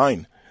ruin the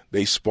vine.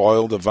 They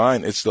spoil the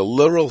vine. It's the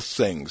literal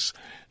things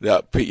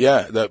that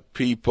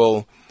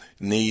people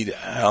need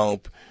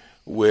help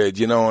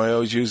with. I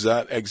always use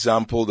that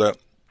example that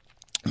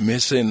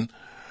missing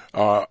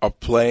a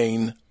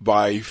plane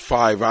by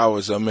 5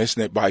 hours or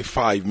missing it by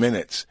 5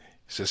 minutes.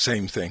 It's the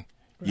same thing.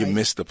 You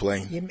missed the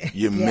plane.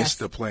 You missed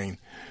the plane.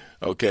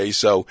 Okay,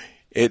 so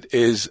it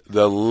is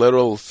the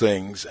little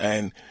things,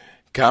 and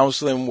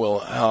counseling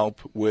will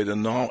help with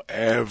not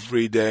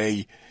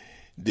everyday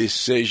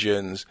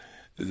decisions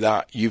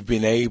that you've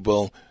been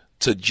able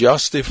to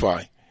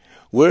justify.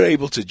 We're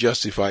able to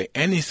justify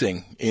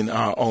anything in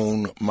our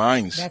own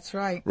minds. That's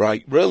right.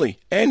 Right, really,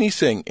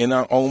 anything in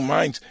our own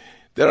minds.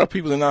 There are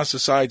people in our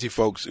society,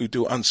 folks, who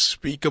do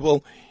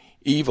unspeakable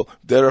evil.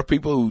 There are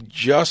people who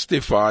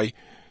justify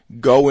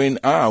going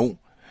out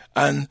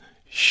and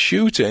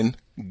shooting,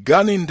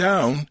 gunning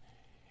down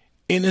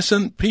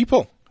innocent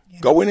people,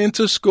 going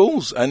into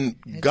schools and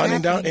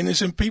gunning down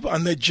innocent people,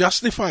 and they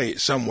justify it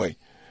some way.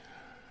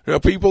 There are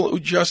people who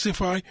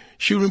justify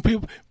shooting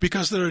people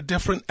because they're a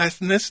different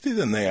ethnicity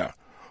than they are,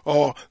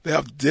 or they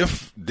have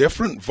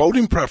different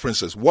voting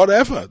preferences,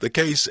 whatever the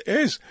case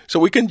is. So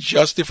we can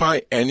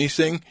justify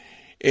anything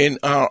in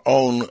our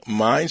own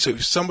mind. So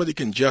if somebody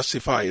can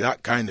justify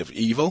that kind of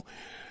evil,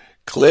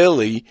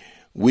 clearly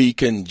we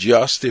can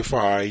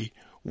justify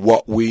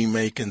what we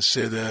may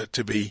consider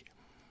to be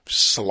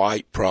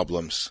slight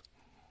problems.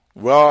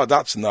 Well,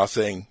 that's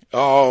nothing.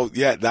 Oh,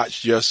 yeah, that's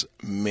just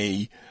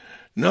me.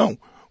 No,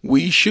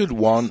 we should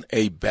want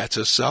a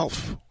better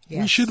self.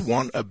 Yes. We should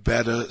want a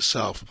better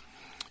self.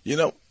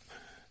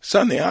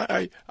 Sonny,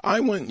 I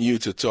want you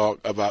to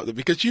talk about it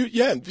because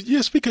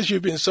because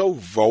you've been so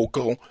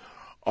vocal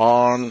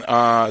on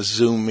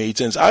Zoom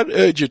meetings. I'd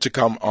urge you to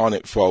come on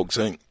it, folks.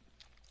 And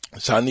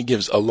Sonny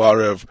gives a lot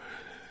of,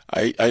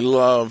 I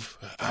love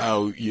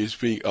how you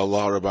speak a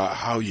lot about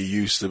how you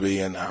used to be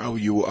and how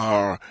you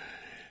are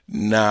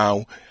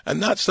now.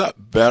 And that's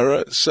that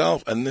better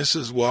self. And this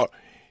is what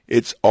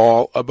it's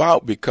all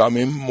about,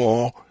 becoming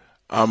more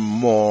and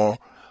more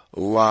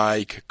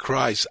like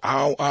Christ,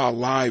 how our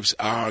lives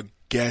are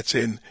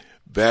getting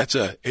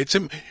better.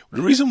 The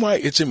reason why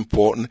it's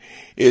important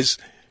is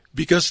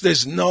because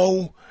there's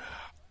no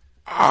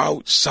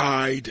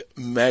outside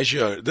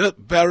measure. The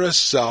better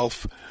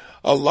self,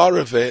 a lot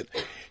of it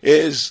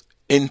is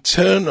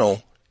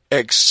internal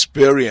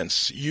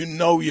experience. You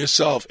know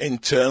yourself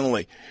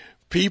internally.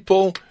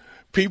 People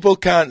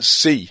can't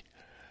see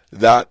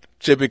that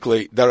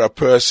typically that a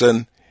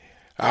person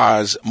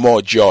has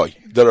more joy,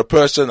 that a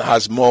person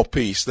has more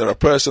peace, that a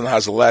person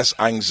has less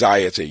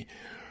anxiety,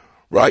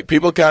 right?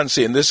 People can't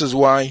see, and this is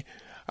why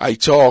I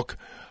talk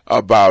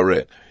about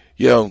it.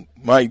 You know,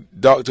 my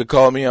doctor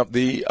called me up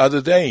the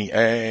other day,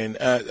 and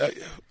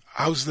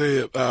how's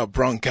the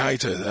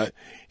bronchitis?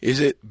 Is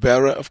it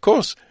better? Of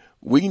course,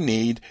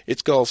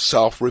 it's called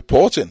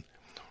self-reporting,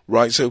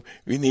 right? So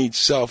we need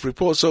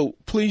self-report. So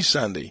please,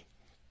 Sandy,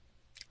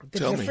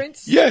 tell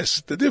difference? me.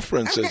 Yes, the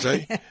differences.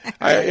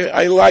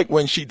 I like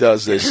when she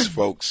does this,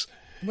 folks.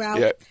 Well,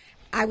 yeah.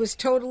 I was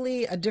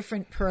totally a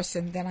different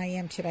person than I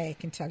am today, I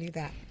can tell you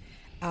that.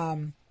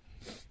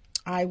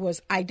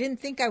 I didn't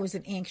think I was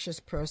an anxious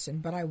person,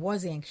 but I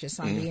was anxious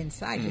on the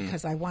inside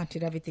because I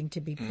wanted everything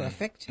to be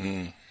perfect.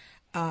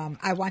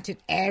 I wanted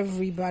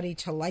everybody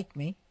to like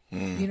me.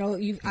 You know,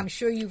 I'm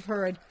sure you've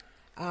heard,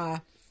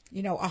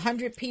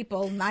 100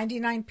 people,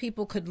 99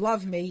 people could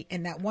love me,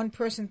 and that one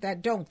person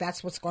that don't,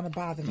 that's what's going to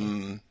bother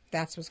me.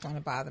 That's what's going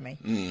to bother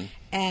me.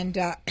 And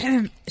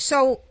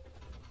so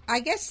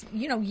I guess,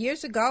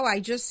 years ago, I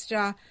just,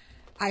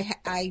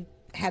 I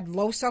had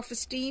low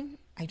self-esteem.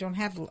 I don't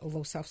have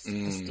low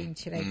self-esteem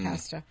today,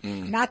 Pastor.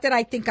 Not that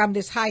I think I'm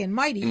this high and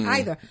mighty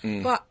either,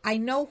 but I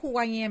know who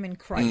I am in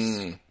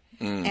Christ.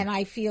 And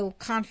I feel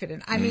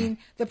confident. I mean,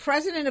 the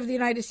President of the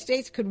United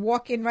States could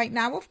walk in right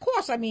now. Of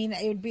course, I mean,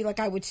 it would be like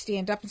I would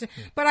stand up and say,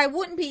 but I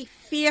wouldn't be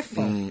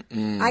fearful.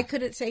 I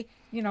couldn't say,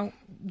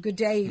 good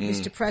day,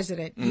 Mr.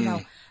 President,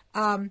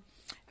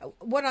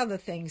 what other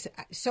things?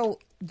 So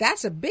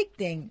that's a big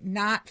thing,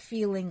 not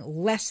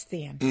feeling less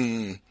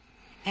than.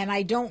 And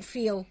I don't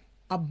feel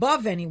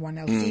above anyone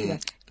else either.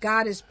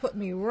 God has put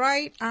me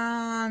right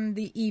on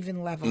the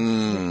even level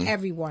with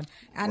everyone.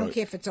 I don't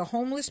care if it's a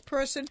homeless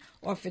person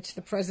or if it's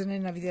the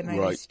President of the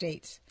United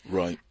States.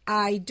 Right.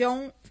 I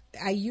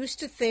used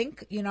to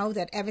think,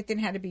 that everything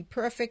had to be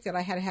perfect, that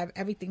I had to have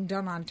everything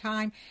done on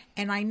time.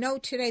 And I know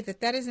today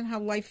that isn't how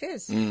life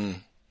is.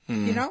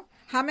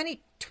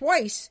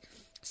 Twice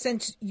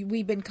since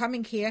we've been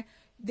coming here,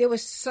 there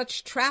was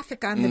such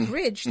traffic on the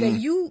bridge that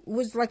you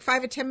was like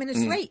 5 or 10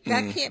 minutes late.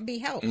 That can't be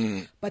helped.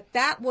 But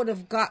that would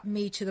have got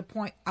me to the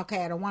point,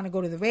 okay, I don't want to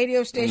go to the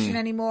radio station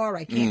anymore.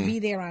 I can't be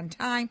there on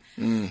time.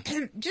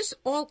 Just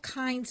all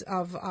kinds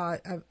of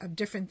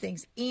different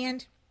things.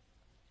 And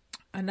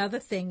another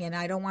thing, and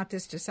I don't want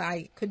this to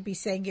I could be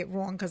saying it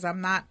wrong because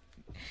I'm not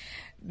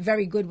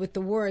very good with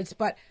the words,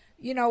 but,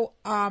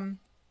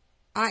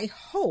 I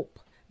hope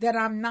that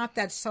I'm not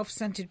that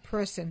self-centered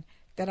person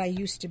that I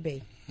used to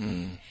be.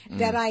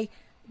 That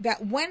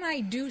when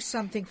I do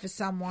something for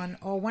someone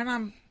or when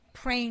I'm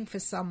praying for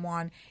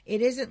someone,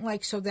 it isn't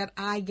like so that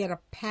I get a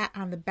pat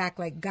on the back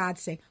like God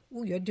saying,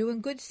 "Oh, you're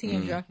doing good,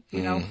 Sandra,"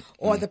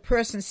 or the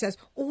person says,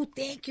 "Oh,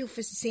 thank you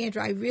for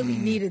Sandra. I really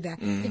needed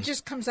that." It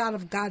just comes out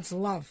of God's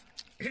love,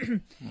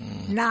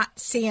 not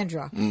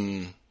Sandra.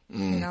 So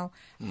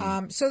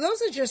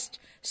those are just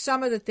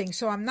some of the things.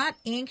 So I'm not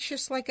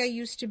anxious like I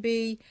used to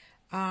be.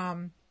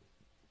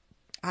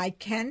 I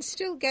can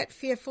still get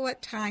fearful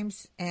at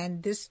times,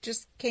 and this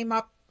just came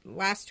up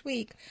last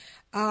week,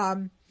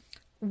 when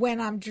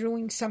I'm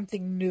doing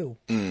something new.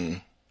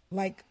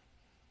 Like,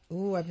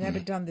 I've never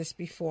done this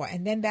before.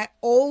 And then that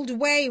old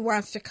way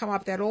wants to come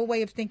up, that old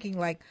way of thinking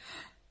like,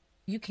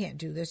 you can't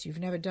do this. You've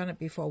never done it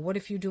before. What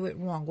if you do it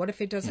wrong? What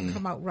if it doesn't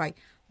come out right?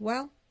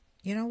 Well,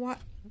 you know what?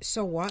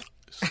 So what?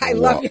 I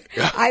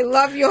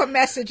love your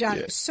message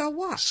on so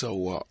what? So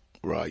what?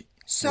 Right.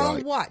 So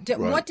what?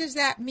 What does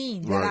that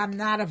mean? That I'm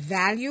not of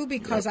value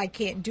because I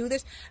can't do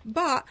this?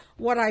 But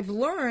what I've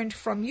learned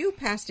from you,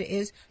 Pastor,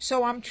 is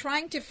so I'm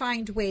trying to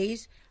find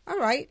ways, all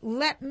right,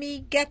 let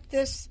me get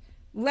this,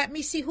 let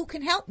me see who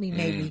can help me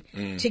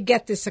maybe to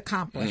get this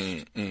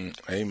accomplished.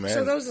 Amen.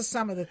 So those are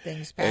some of the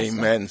things, Pastor.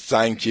 Amen.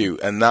 Thank you.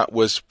 And that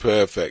was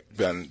perfect,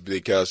 Ben,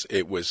 because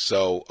it was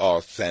so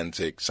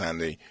authentic,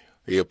 Sandy.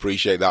 We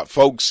appreciate that.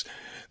 Folks,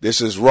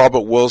 this is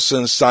Robert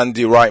Wilson,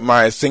 Sandy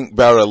Reitmeyer. Think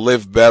better,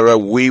 live better.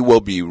 We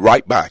will be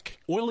right back.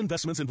 Oil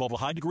investments involve a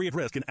high degree of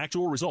risk and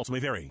actual results may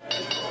vary.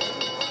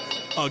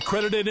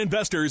 Accredited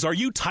investors, are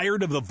you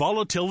tired of the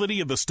volatility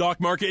of the stock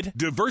market?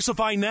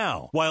 Diversify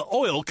now while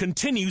oil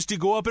continues to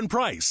go up in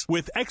price,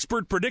 with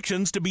expert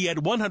predictions to be at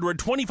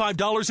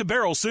 $125 a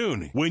barrel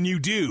soon. When you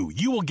do,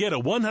 you will get a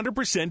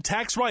 100%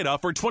 tax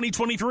write-off for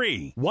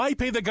 2023. Why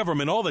pay the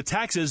government all the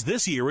taxes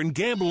this year and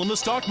gamble in the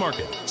stock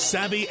market?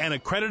 Savvy and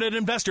accredited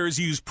investors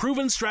use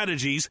proven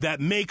strategies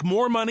that make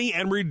more money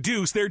and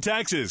reduce their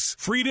taxes.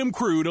 Freedom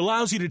Crude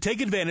allows you to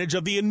take advantage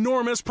of the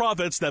enormous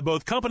profits that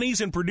both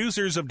companies and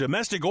producers of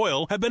domestic oil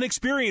oil have been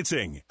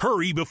experiencing.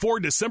 Hurry before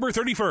December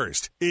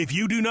 31st. If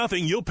you do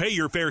nothing, you'll pay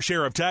your fair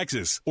share of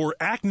taxes. Or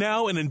act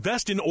now and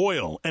invest in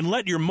oil and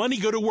let your money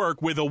go to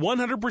work with a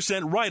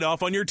 100%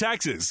 write-off on your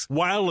taxes,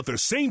 while at the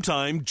same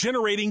time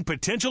generating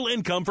potential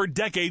income for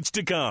decades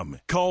to come.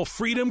 Call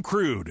Freedom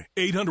Crude,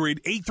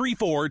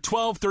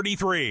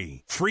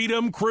 800-834-1233.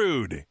 Freedom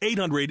Crude,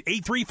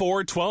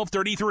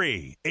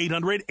 800-834-1233.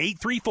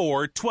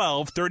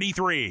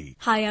 800-834-1233.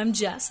 Hi, I'm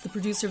Jess, the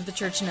producer of the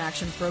Church in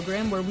Action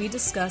program, where we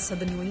discuss how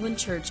the New England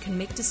Church can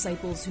make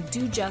disciples who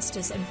do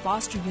justice and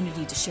foster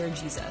unity to share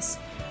Jesus.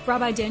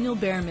 Rabbi Daniel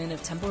Behrman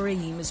of Temple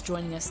Re'im is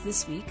joining us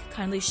this week,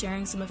 kindly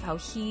sharing some of how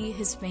he,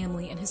 his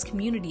family, and his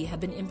community have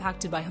been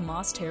impacted by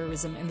Hamas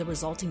terrorism and the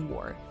resulting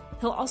war.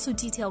 He'll also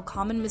detail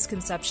common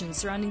misconceptions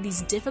surrounding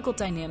these difficult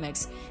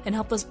dynamics and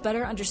help us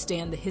better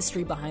understand the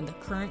history behind the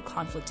current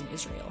conflict in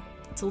Israel.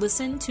 To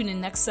listen, tune in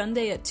next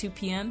Sunday at 2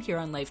 p.m. here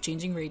on Life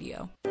Changing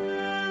Radio.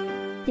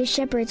 The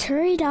shepherds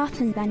hurried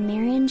off and found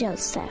Mary and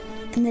Joseph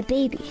and the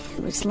baby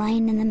who was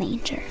lying in the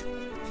manger.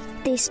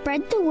 They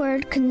spread the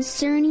word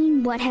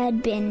concerning what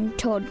had been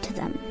told to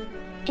them,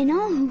 and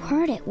all who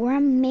heard it were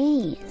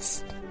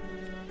amazed.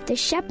 The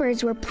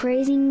shepherds were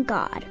praising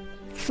God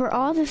for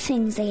all the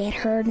things they had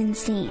heard and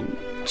seen,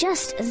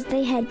 just as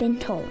they had been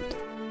told.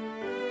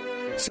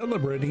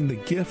 Celebrating the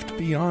gift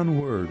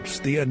beyond words,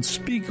 the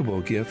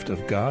unspeakable gift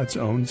of God's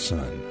own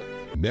Son.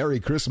 Merry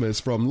Christmas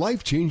from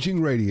Life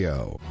Changing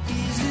Radio.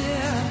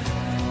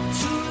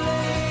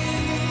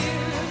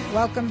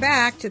 Welcome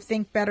back to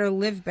Think Better,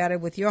 Live Better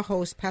with your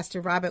host,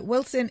 Pastor Robert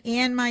Wilson,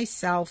 and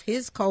myself,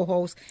 his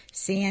co-host,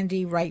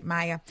 Sandy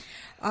Reitmeyer.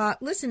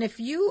 Listen, if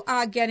you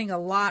are getting a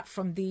lot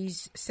from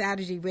these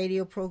Saturday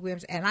radio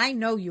programs, and I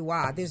know you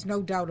are, there's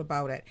no doubt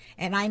about it,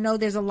 and I know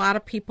there's a lot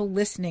of people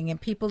listening and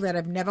people that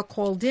have never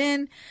called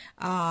in,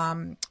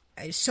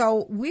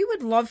 so we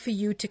would love for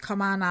you to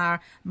come on our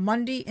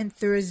Monday and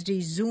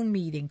Thursday Zoom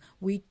meeting.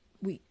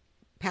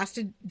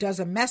 Pastor does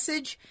a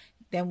message.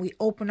 Then we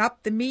open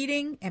up the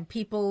meeting and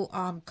people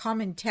come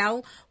and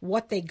tell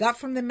what they got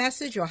from the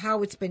message or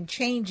how it's been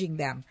changing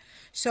them.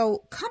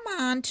 So come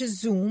on to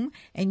Zoom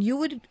and you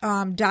would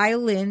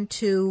dial in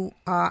to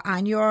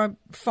on your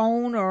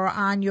phone or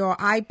on your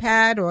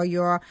iPad or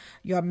your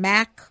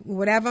Mac,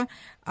 whatever.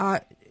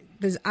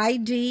 The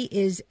ID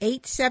is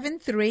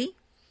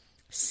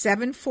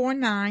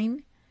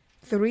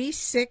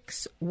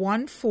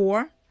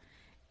 873-749-3614.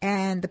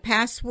 And the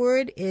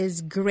password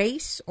is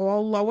Grace,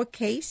 all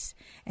lowercase,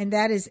 and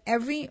that is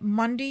every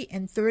Monday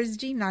and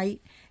Thursday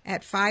night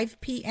at 5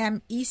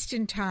 p.m.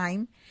 Eastern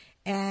Time,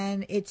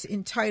 and it's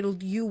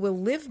entitled You Will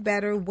Live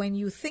Better When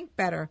You Think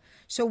Better.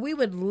 So we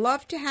would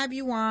love to have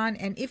you on,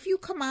 and if you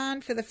come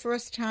on for the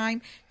first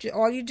time,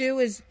 all you do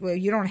is, well,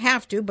 you don't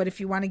have to, but if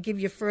you want to give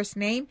your first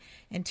name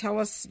and tell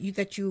us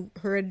that you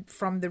heard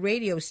from the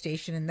radio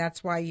station, and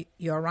that's why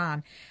you're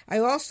on. I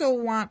also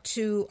want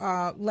to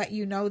let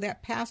you know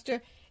that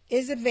Pastor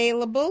is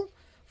available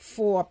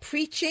for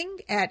preaching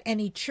at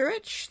any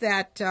church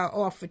that,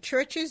 or for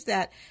churches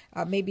that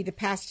maybe the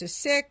pastor's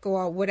sick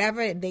or whatever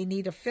and they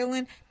need a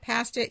fill-in.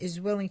 Pastor is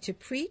willing to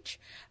preach.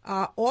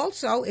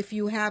 Also, if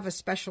you have a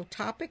special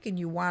topic and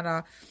you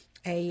want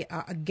a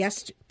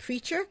guest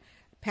preacher,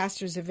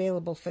 pastor is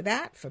available for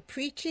that, for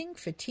preaching,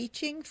 for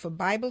teaching, for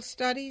Bible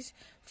studies,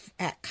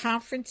 at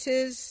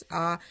conferences.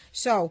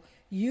 So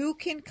you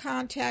can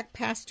contact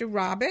Pastor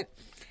Robert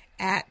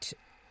at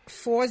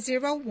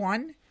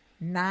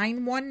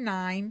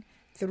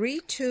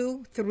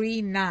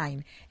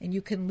 401-919-3239, and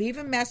you can leave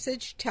a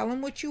message, tell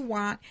him what you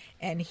want,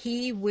 and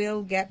he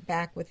will get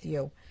back with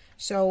you.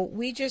 So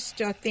we just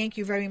thank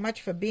you very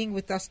much for being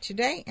with us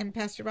today. And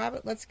Pastor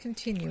Robert, let's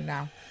continue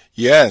now.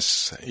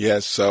 Yes.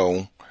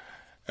 So,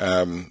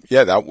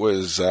 that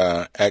was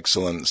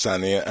excellent,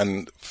 Sania.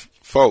 And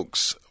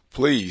folks,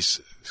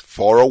 please,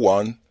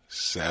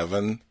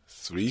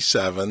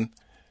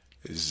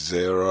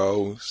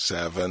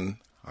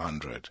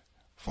 401-737-0700.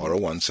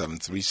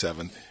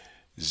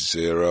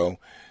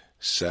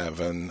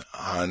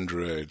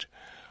 401-737-0700.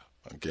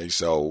 Okay,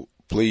 so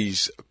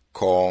please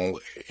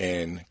call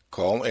in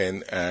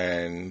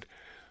and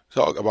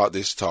talk about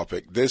this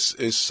topic. This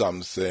is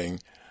something,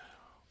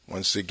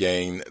 once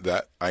again,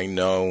 that I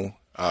know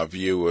our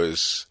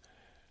viewers,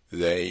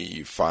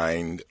 they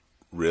find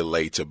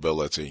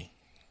relatability.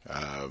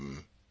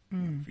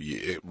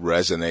 It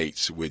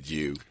resonates with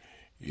you.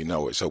 You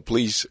know it. So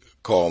please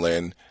call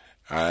in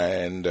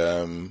and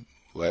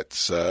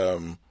let's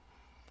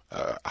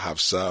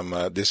have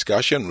some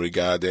discussion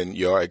regarding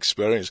your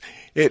experience.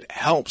 It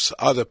helps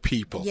other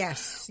people.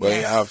 Yes. When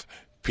you have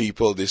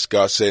people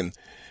discussing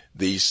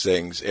these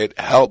things, it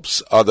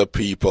helps other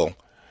people.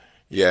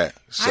 Yeah.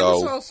 So I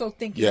was also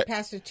thinking,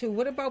 Pastor, too,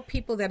 what about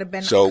people that have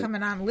been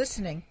coming on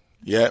listening?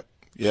 Yeah.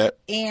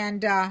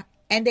 And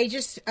they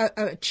just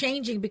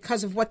changing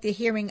because of what they're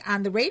hearing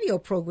on the radio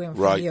program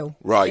from you.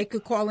 Right. They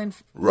could call in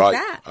with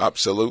that.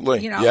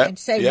 Absolutely. And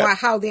say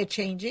how they're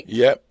changing.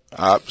 Yep.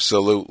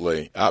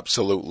 Absolutely.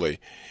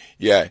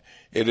 Yeah.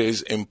 It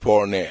is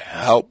important. It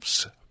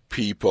helps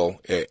people.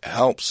 It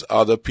helps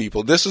other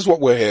people. This is what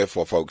we're here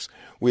for, folks.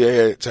 We're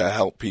here to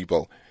help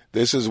people.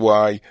 This is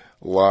why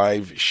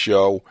live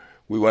show,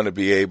 we want to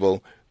be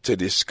able to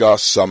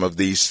discuss some of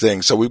these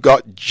things. So we've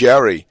got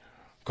Jerry.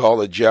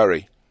 Call it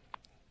Jerry.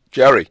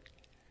 Jerry.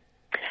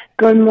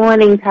 Good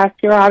morning,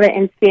 Pastor Robert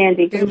and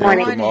Sandy. Good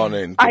morning. Good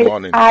morning.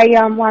 I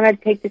want to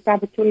take this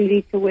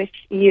opportunity to wish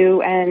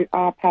you and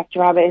Pastor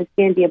Robert and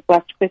Sandy a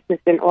blessed Christmas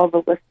and all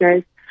the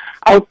listeners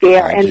out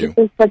there. This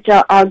is such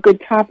a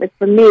good topic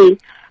for me.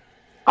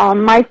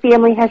 My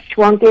family has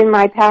shrunken.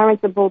 My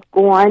parents are both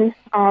gone.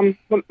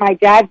 My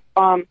dad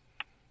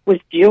was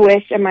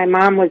Jewish and my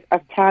mom was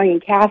Italian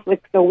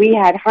Catholic, so we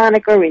had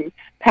Hanukkah and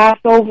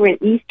Passover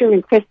and Easter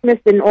and Christmas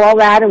and all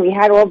that, and we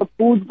had all the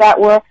foods that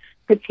were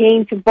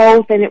pertain to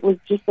both, and it was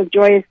just a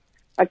joyous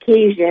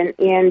occasion.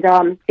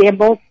 And they're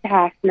both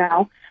passed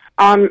now.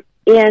 And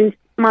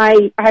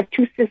I have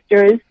two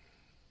sisters,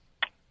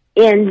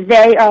 and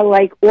they are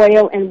like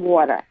oil and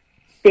water.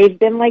 They've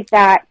been like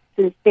that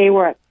since they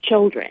were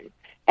children,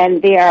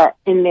 and they are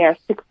in their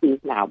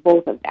 60s now,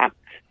 both of them.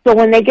 So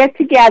when they get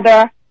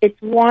together,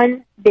 it's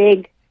one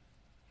big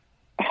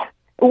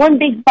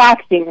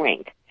boxing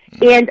ring,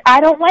 and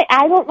I don't like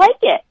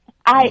it.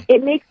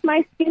 It makes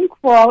my skin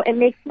crawl. It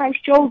makes my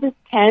shoulders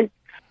tense.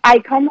 I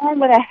come home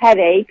with a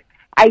headache.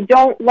 I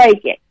don't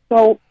like it.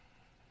 So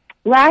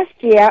last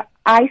year,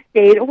 I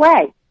stayed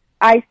away.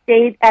 I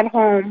stayed at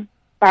home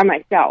by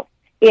myself.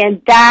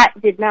 And that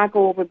did not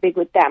go over big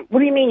with them. What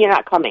do you mean you're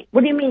not coming?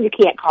 What do you mean you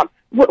can't come?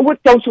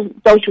 What don't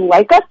you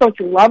like us? Don't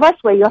you love us?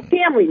 We're your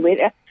family.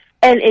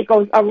 And it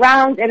goes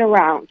around and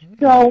around.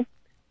 So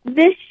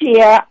this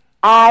year,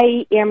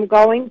 I am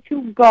going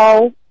to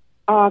go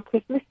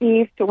Christmas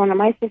Eve to one of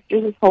my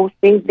sisters is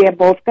hosting. They're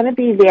both going to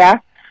be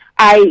there.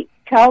 I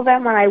tell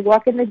them when I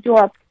walk in the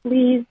door,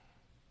 please,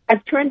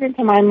 I've turned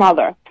into my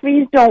mother.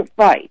 Please don't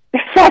fight.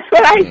 That's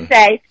what I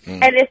say.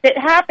 And if it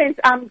happens,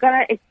 I'm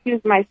going to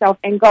excuse myself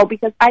and go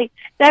because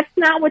that's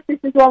not what this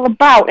is all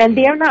about. And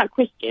they're not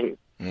Christians.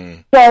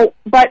 So,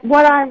 but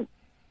what I'm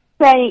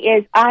saying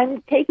is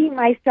I'm taking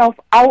myself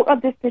out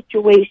of the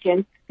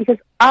situation because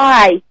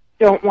I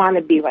don't want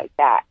to be like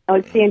that.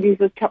 Sandy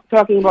was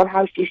talking about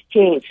how she's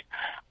changed.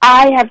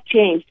 I have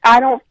changed. I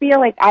don't feel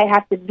like I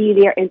have to be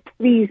there and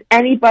please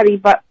anybody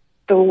but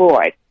the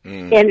Lord.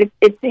 And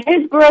it's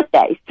his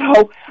birthday,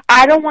 so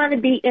I don't want to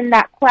be in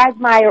that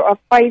quagmire of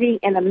fighting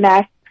and a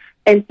mess.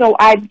 And so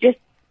I've just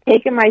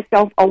taken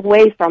myself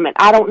away from it.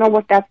 I don't know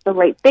if that's the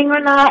right thing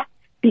or not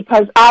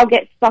because I'll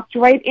get sucked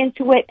right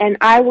into it and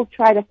I will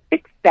try to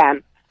fix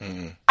them.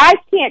 I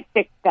can't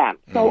fix them.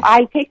 So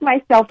I take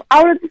myself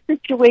out of the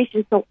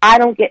situation so I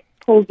don't get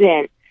pulled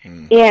in.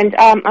 And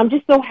I'm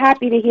just so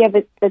happy to hear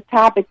the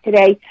topic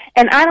today.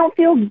 And I don't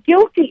feel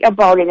guilty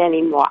about it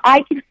anymore.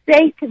 I can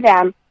say to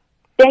them,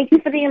 thank you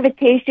for the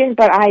invitation,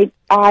 but I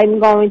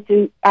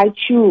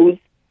choose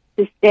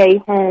to stay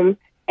home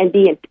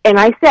and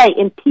I say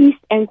in peace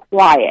and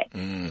quiet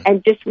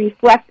and just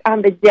reflect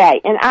on the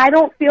day. And I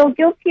don't feel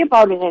guilty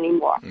about it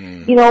anymore.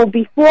 You know,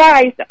 before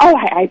I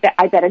said,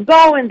 I better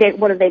go and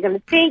what are they going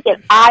to think?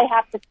 And I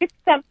have to fix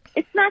them.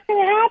 It's not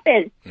going to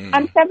happen.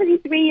 I'm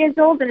 73 years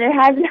old and it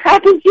hasn't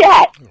happened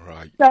yet.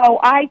 Right. So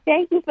I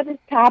thank you for this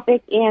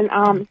topic and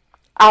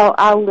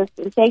I'll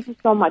listen. Thank you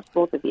so much,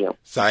 both of you.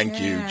 Thank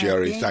you,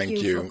 Jerry.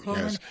 Thank you.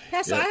 Yes.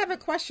 Pastor, I have a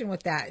question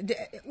with that.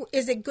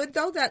 Is it good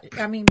though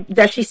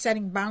that she's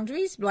setting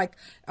boundaries? Like,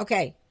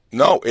 okay.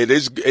 No, it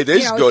is good. It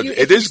is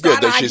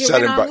good that she's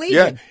setting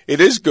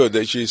it is good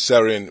that she's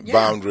setting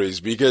boundaries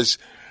because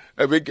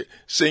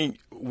see,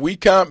 we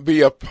can't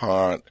be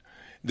apart.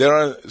 There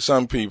are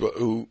some people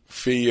who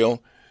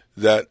feel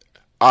that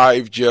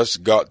I've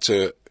just got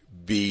to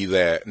be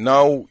there.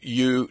 No,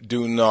 you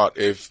do not.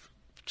 If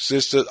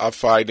sisters are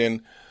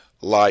fighting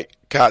like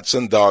cats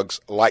and dogs,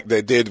 like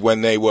they did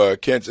when they were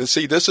kids. And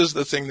see, this is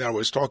the thing that I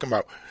was talking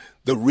about,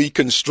 the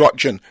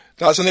reconstruction.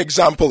 That's an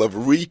example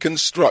of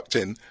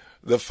reconstructing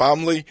the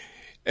family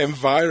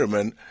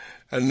environment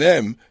and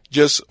them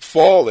just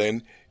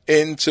falling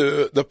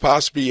into the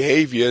past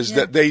behaviors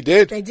that they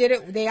did. They did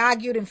it. They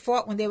argued and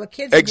fought when they were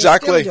kids.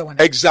 Exactly. And they're still doing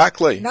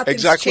it.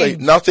 Exactly.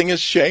 Nothing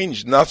has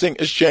changed.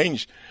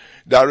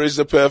 That is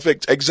the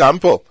perfect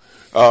example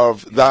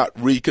of that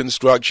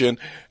reconstruction.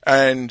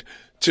 And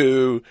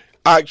to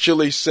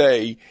actually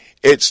say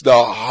it's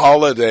the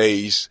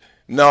holidays,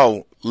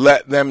 no,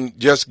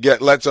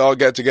 let's all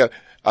get together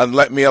and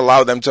let me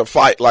allow them to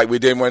fight like we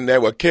did when they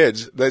were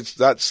kids.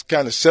 That's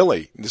kind of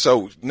silly.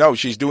 So no,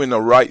 she's doing the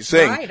right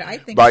thing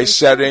by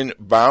setting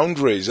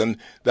boundaries. And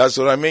that's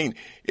what I mean.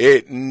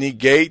 It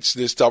negates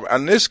this stuff.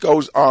 And this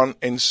goes on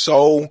in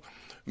so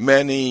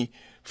many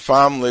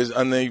families,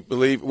 and they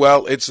believe,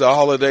 well, it's the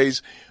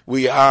holidays,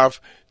 we have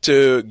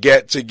to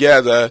get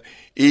together,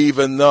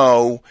 even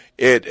though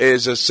it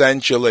is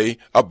essentially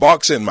a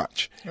boxing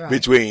match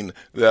between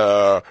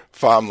the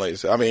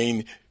families. I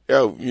mean,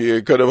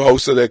 you could have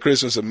hosted a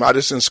Christmas at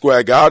Madison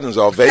Square Gardens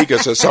or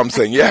Vegas or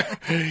something.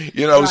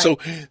 So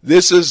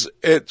this is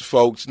it,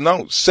 folks.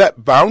 No,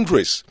 set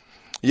boundaries.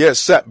 Yes,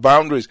 set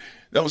boundaries.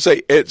 Don't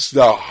say it's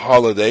the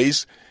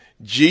holidays.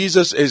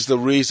 Jesus is the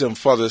reason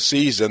for the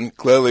season.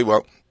 Clearly,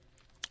 well,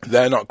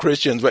 they're not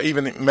Christians, but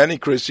even in many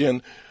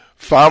Christian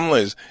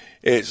families,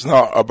 it's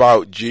not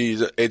about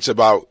Jesus. It's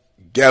about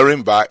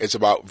getting back. It's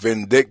about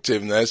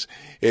vindictiveness.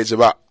 It's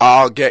about,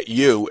 I'll get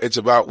you. It's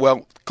about,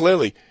 well,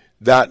 clearly,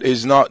 that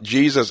is not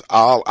Jesus.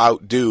 I'll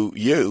outdo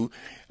you.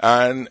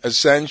 And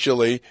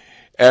essentially,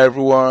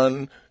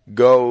 everyone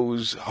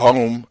goes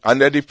home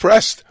and they're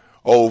depressed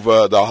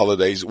over the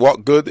holidays.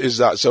 What good is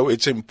that? So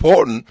it's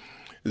important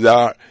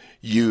that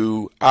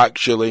you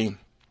actually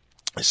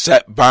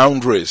set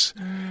boundaries.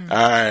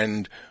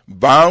 And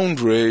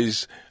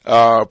boundaries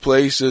are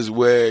places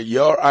where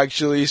you're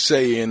actually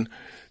saying,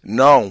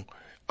 no,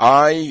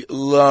 I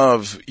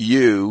love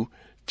you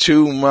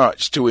too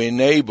much to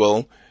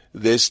enable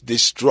this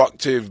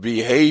destructive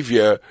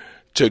behavior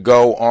to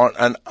go on,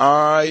 and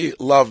I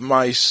love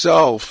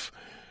myself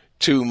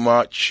too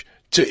much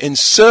to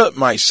insert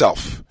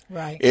myself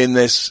in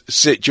this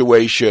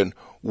situation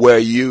where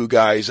you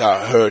guys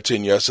are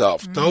hurting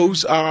yourself.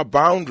 Those are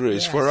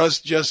boundaries for us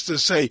just to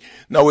say,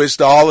 no, it's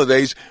the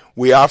holidays.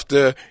 We have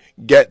to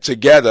get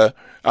together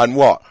and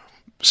what?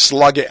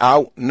 Slug it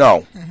out?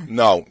 No,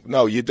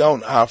 no, you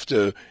don't have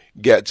to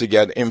get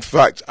together. In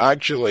fact,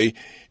 actually,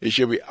 it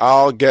should be,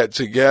 I'll get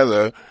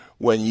together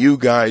when you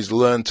guys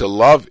learn to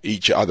love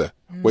each other,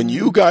 when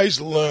you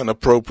guys learn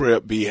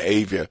appropriate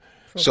behavior.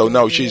 So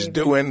no, she's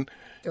doing,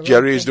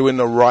 Jerry is doing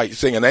the right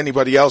thing, and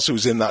anybody else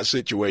who's in that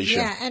situation.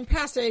 Yeah, and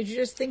Pastor, you're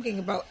just thinking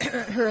about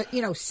her,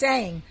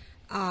 saying,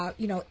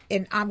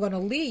 and I'm going to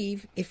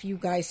leave if you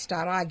guys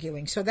start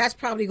arguing. So that's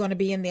probably going to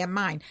be in their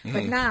mind.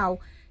 But now,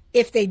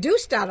 if they do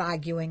start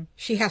arguing,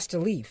 she has to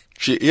leave.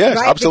 Yes,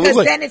 right? absolutely.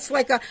 Because then it's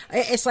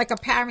like a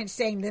parent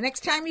saying, the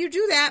next time you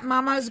do that,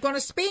 Mama is going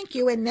to spank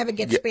you and never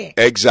get spanked.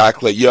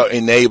 Exactly. You're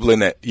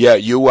enabling it. Yeah,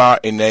 you are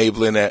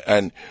enabling it.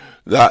 And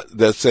that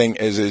the thing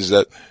is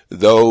that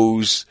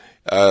those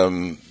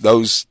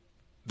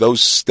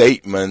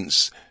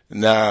statements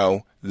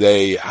now,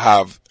 they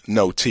have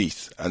no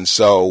teeth. And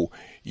so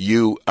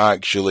you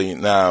actually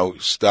now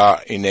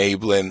start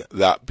enabling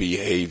that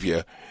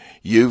behavior.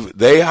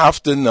 They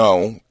have to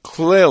know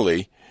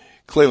clearly,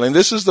 and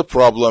this is the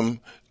problem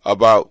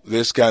about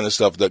this kind of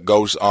stuff that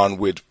goes on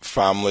with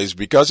families,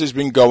 because it's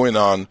been going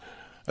on,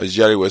 as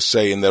Jerry was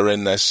saying, they're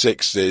in their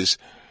 60s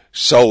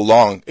so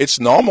long. It's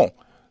normal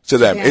to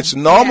them. Yeah. It's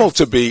normal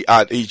to be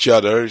at each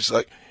other. It's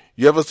like,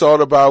 you ever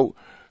thought about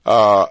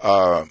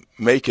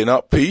making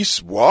up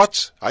peace?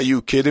 What? Are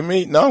you kidding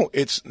me? No,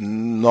 it's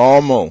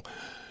normal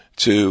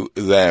to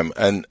them.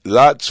 And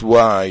that's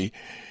why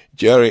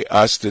Jerry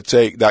has to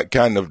take that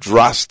kind of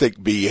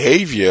drastic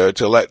behavior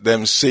to let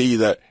them see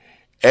that,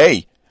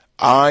 hey,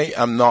 I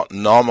am not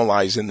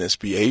normalizing this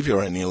behavior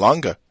any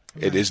longer.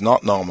 Right. It is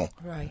not normal.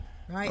 Right.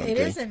 Okay. It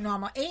isn't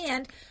normal.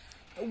 And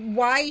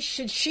why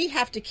should she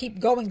have to keep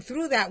going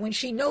through that when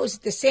she knows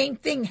the same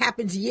thing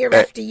happens year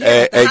after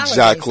year?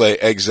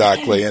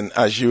 Exactly. And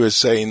as you were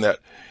saying that,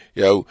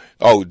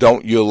 oh,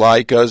 don't you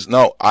like us?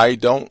 No, I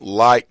don't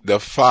like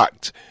the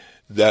fact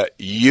that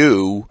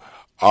you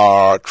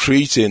are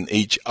treating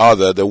each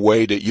other the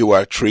way that you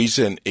are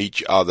treating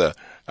each other.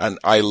 And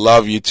I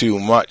love you too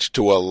much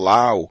to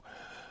allow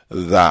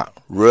that,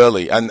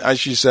 really. And as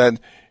she said,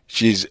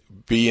 she's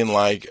being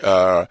like,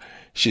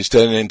 she's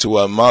turning into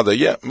a mother.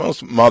 Yeah,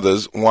 most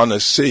mothers want to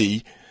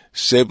see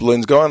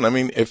siblings go on. I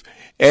mean, if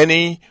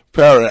any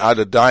parent had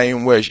a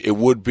dying wish, it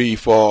would be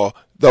for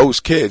those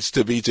kids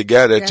to be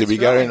together, to be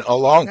getting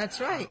along.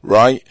 That's right.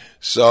 Right?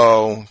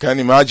 So, can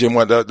you imagine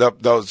what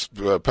those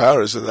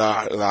parents in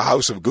the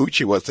house of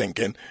Gucci were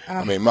thinking?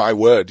 I mean, my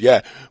word,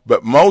 yeah.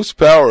 But most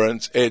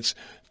parents, it's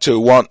to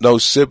want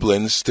those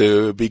siblings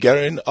to be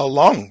getting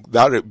along,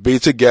 that it be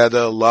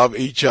together, love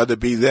each other,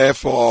 be there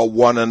for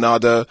one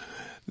another,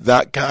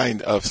 that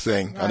kind of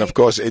thing. Right. And of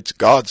course, it's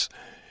God's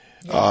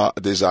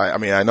desire. I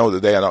mean, I know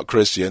that they are not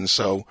Christians,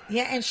 so.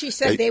 Yeah, and she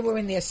said they were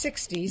in their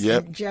 60s.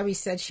 Yep. And Jerry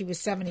said she was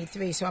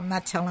 73, so I'm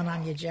not telling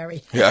on you,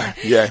 Jerry.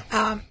 Yeah.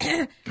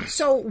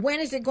 So when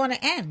is it going to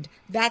end?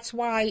 That's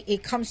why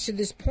it comes to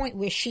this point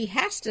where she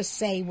has to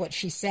say what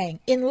she's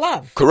saying in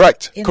love.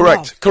 Correct.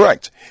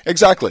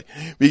 Exactly.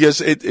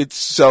 Because it's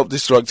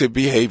self-destructive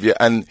behavior,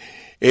 and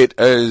it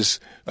is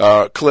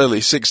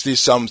clearly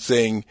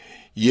 60-something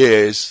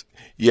years.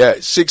 Yeah,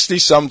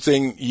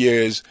 60-something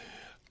years.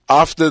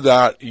 After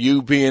that,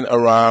 you being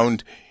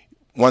around,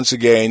 once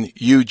again,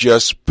 you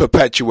just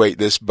perpetuate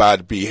this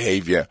bad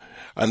behavior.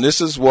 And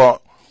this is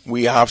what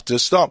we have to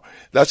stop.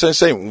 That's what I'm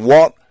saying.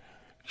 What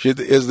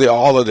is the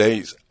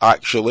holidays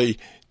actually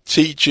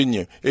teaching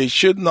you? It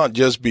should not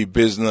just be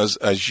business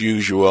as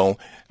usual,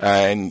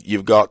 and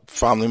you've got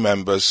family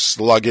members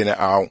slugging it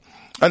out.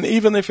 And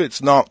even if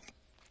it's not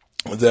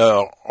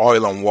the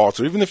oil and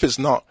water, even if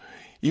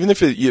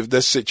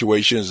there's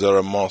situations that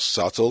are more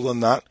subtle than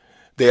that,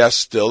 they are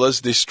still as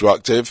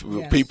destructive.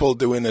 Yes. People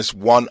doing this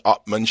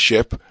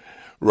one-upmanship,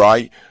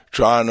 right?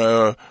 Trying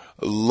to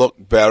look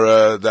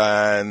better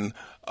than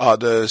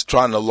others,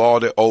 trying to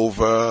lord it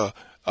over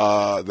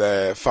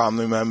their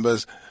family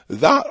members.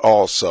 That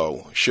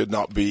also should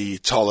not be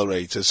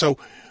tolerated. So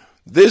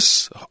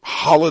this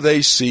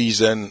holiday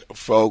season,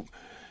 folk,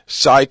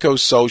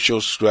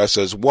 psychosocial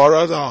stresses, what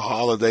are the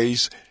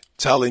holidays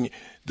telling you?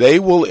 They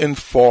will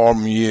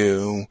inform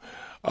you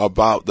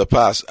about the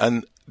past.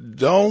 And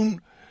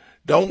don't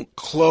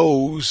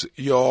close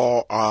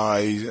your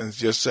eyes and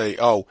just say,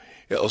 oh,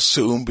 it'll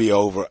soon be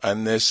over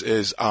and this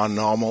is our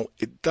normal.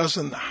 It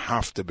doesn't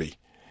have to be.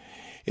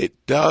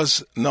 It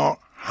does not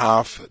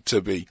have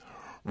to be.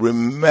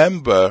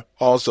 Remember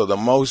also the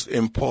most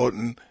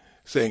important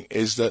thing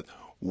is that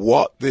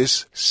what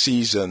this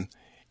season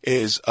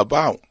is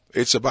about.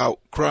 It's about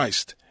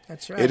Christ.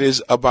 That's right. It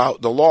is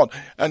about the Lord.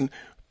 And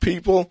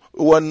people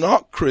who are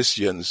not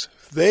Christians,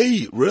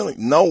 they really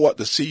know what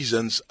the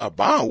season's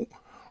about.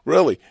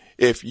 Really.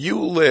 If you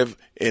live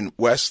in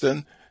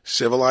Western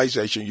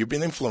civilization, you've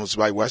been influenced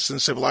by Western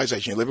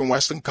civilization, you live in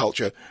Western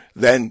culture,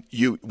 then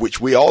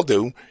which we all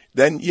do,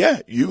 then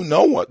yeah, you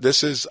know what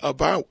this is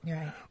about.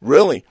 Right.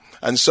 Really.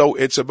 And so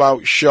it's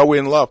about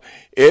showing love.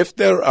 If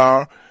there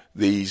are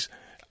these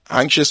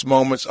anxious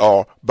moments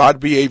or bad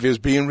behaviors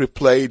being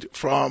replayed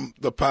from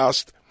the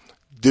past,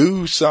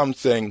 do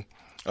something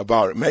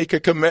about it. Make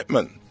a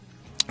commitment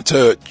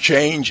to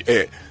change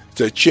it,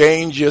 to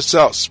change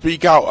yourself.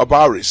 Speak out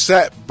about it.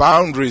 Set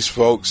boundaries,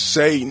 folks.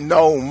 Say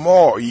no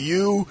more.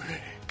 You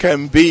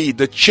can be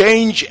the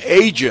change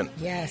agent.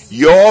 Yes.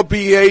 Your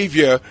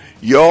behavior,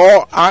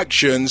 your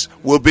actions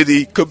could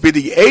be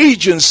the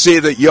agency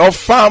that your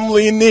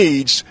family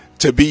needs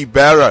to be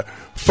better.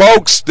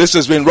 Folks, this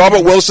has been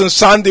Robert Wilson,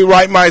 Sandy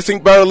Wright, my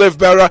Think Better, Live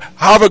Better.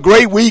 Have a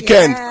great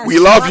weekend. Yes, we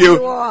love you.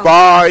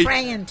 Bye.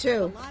 Praying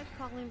too. Live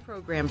call-in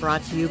program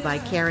brought to you by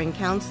Carein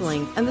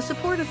Counseling and the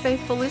support of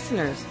faithful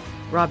listeners.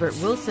 Robert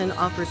Wilson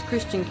offers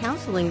Christian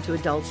counseling to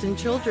adults and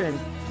children.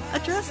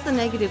 Address the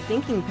negative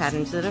thinking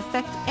patterns that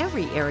affect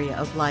every area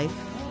of life,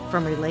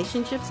 from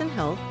relationships and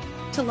health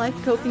to life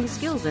coping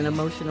skills and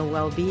emotional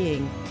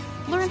well-being.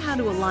 Learn how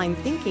to align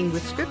thinking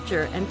with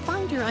Scripture and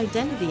find your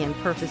identity and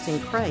purpose in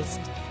Christ.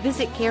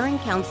 Visit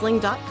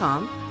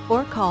CareInCounseling.com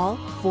or call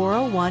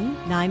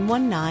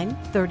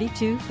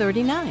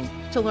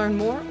 401-919-3239 to learn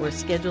more or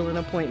schedule an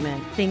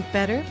appointment. Think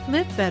Better,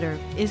 Live Better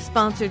is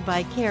sponsored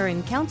by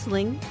Carein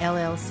Counseling,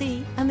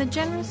 LLC, and the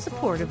generous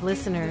support of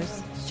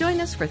listeners.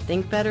 Join us for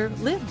Think Better,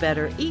 Live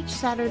Better each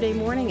Saturday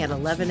morning at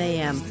 11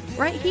 a.m.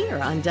 right here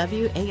on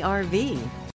WARV.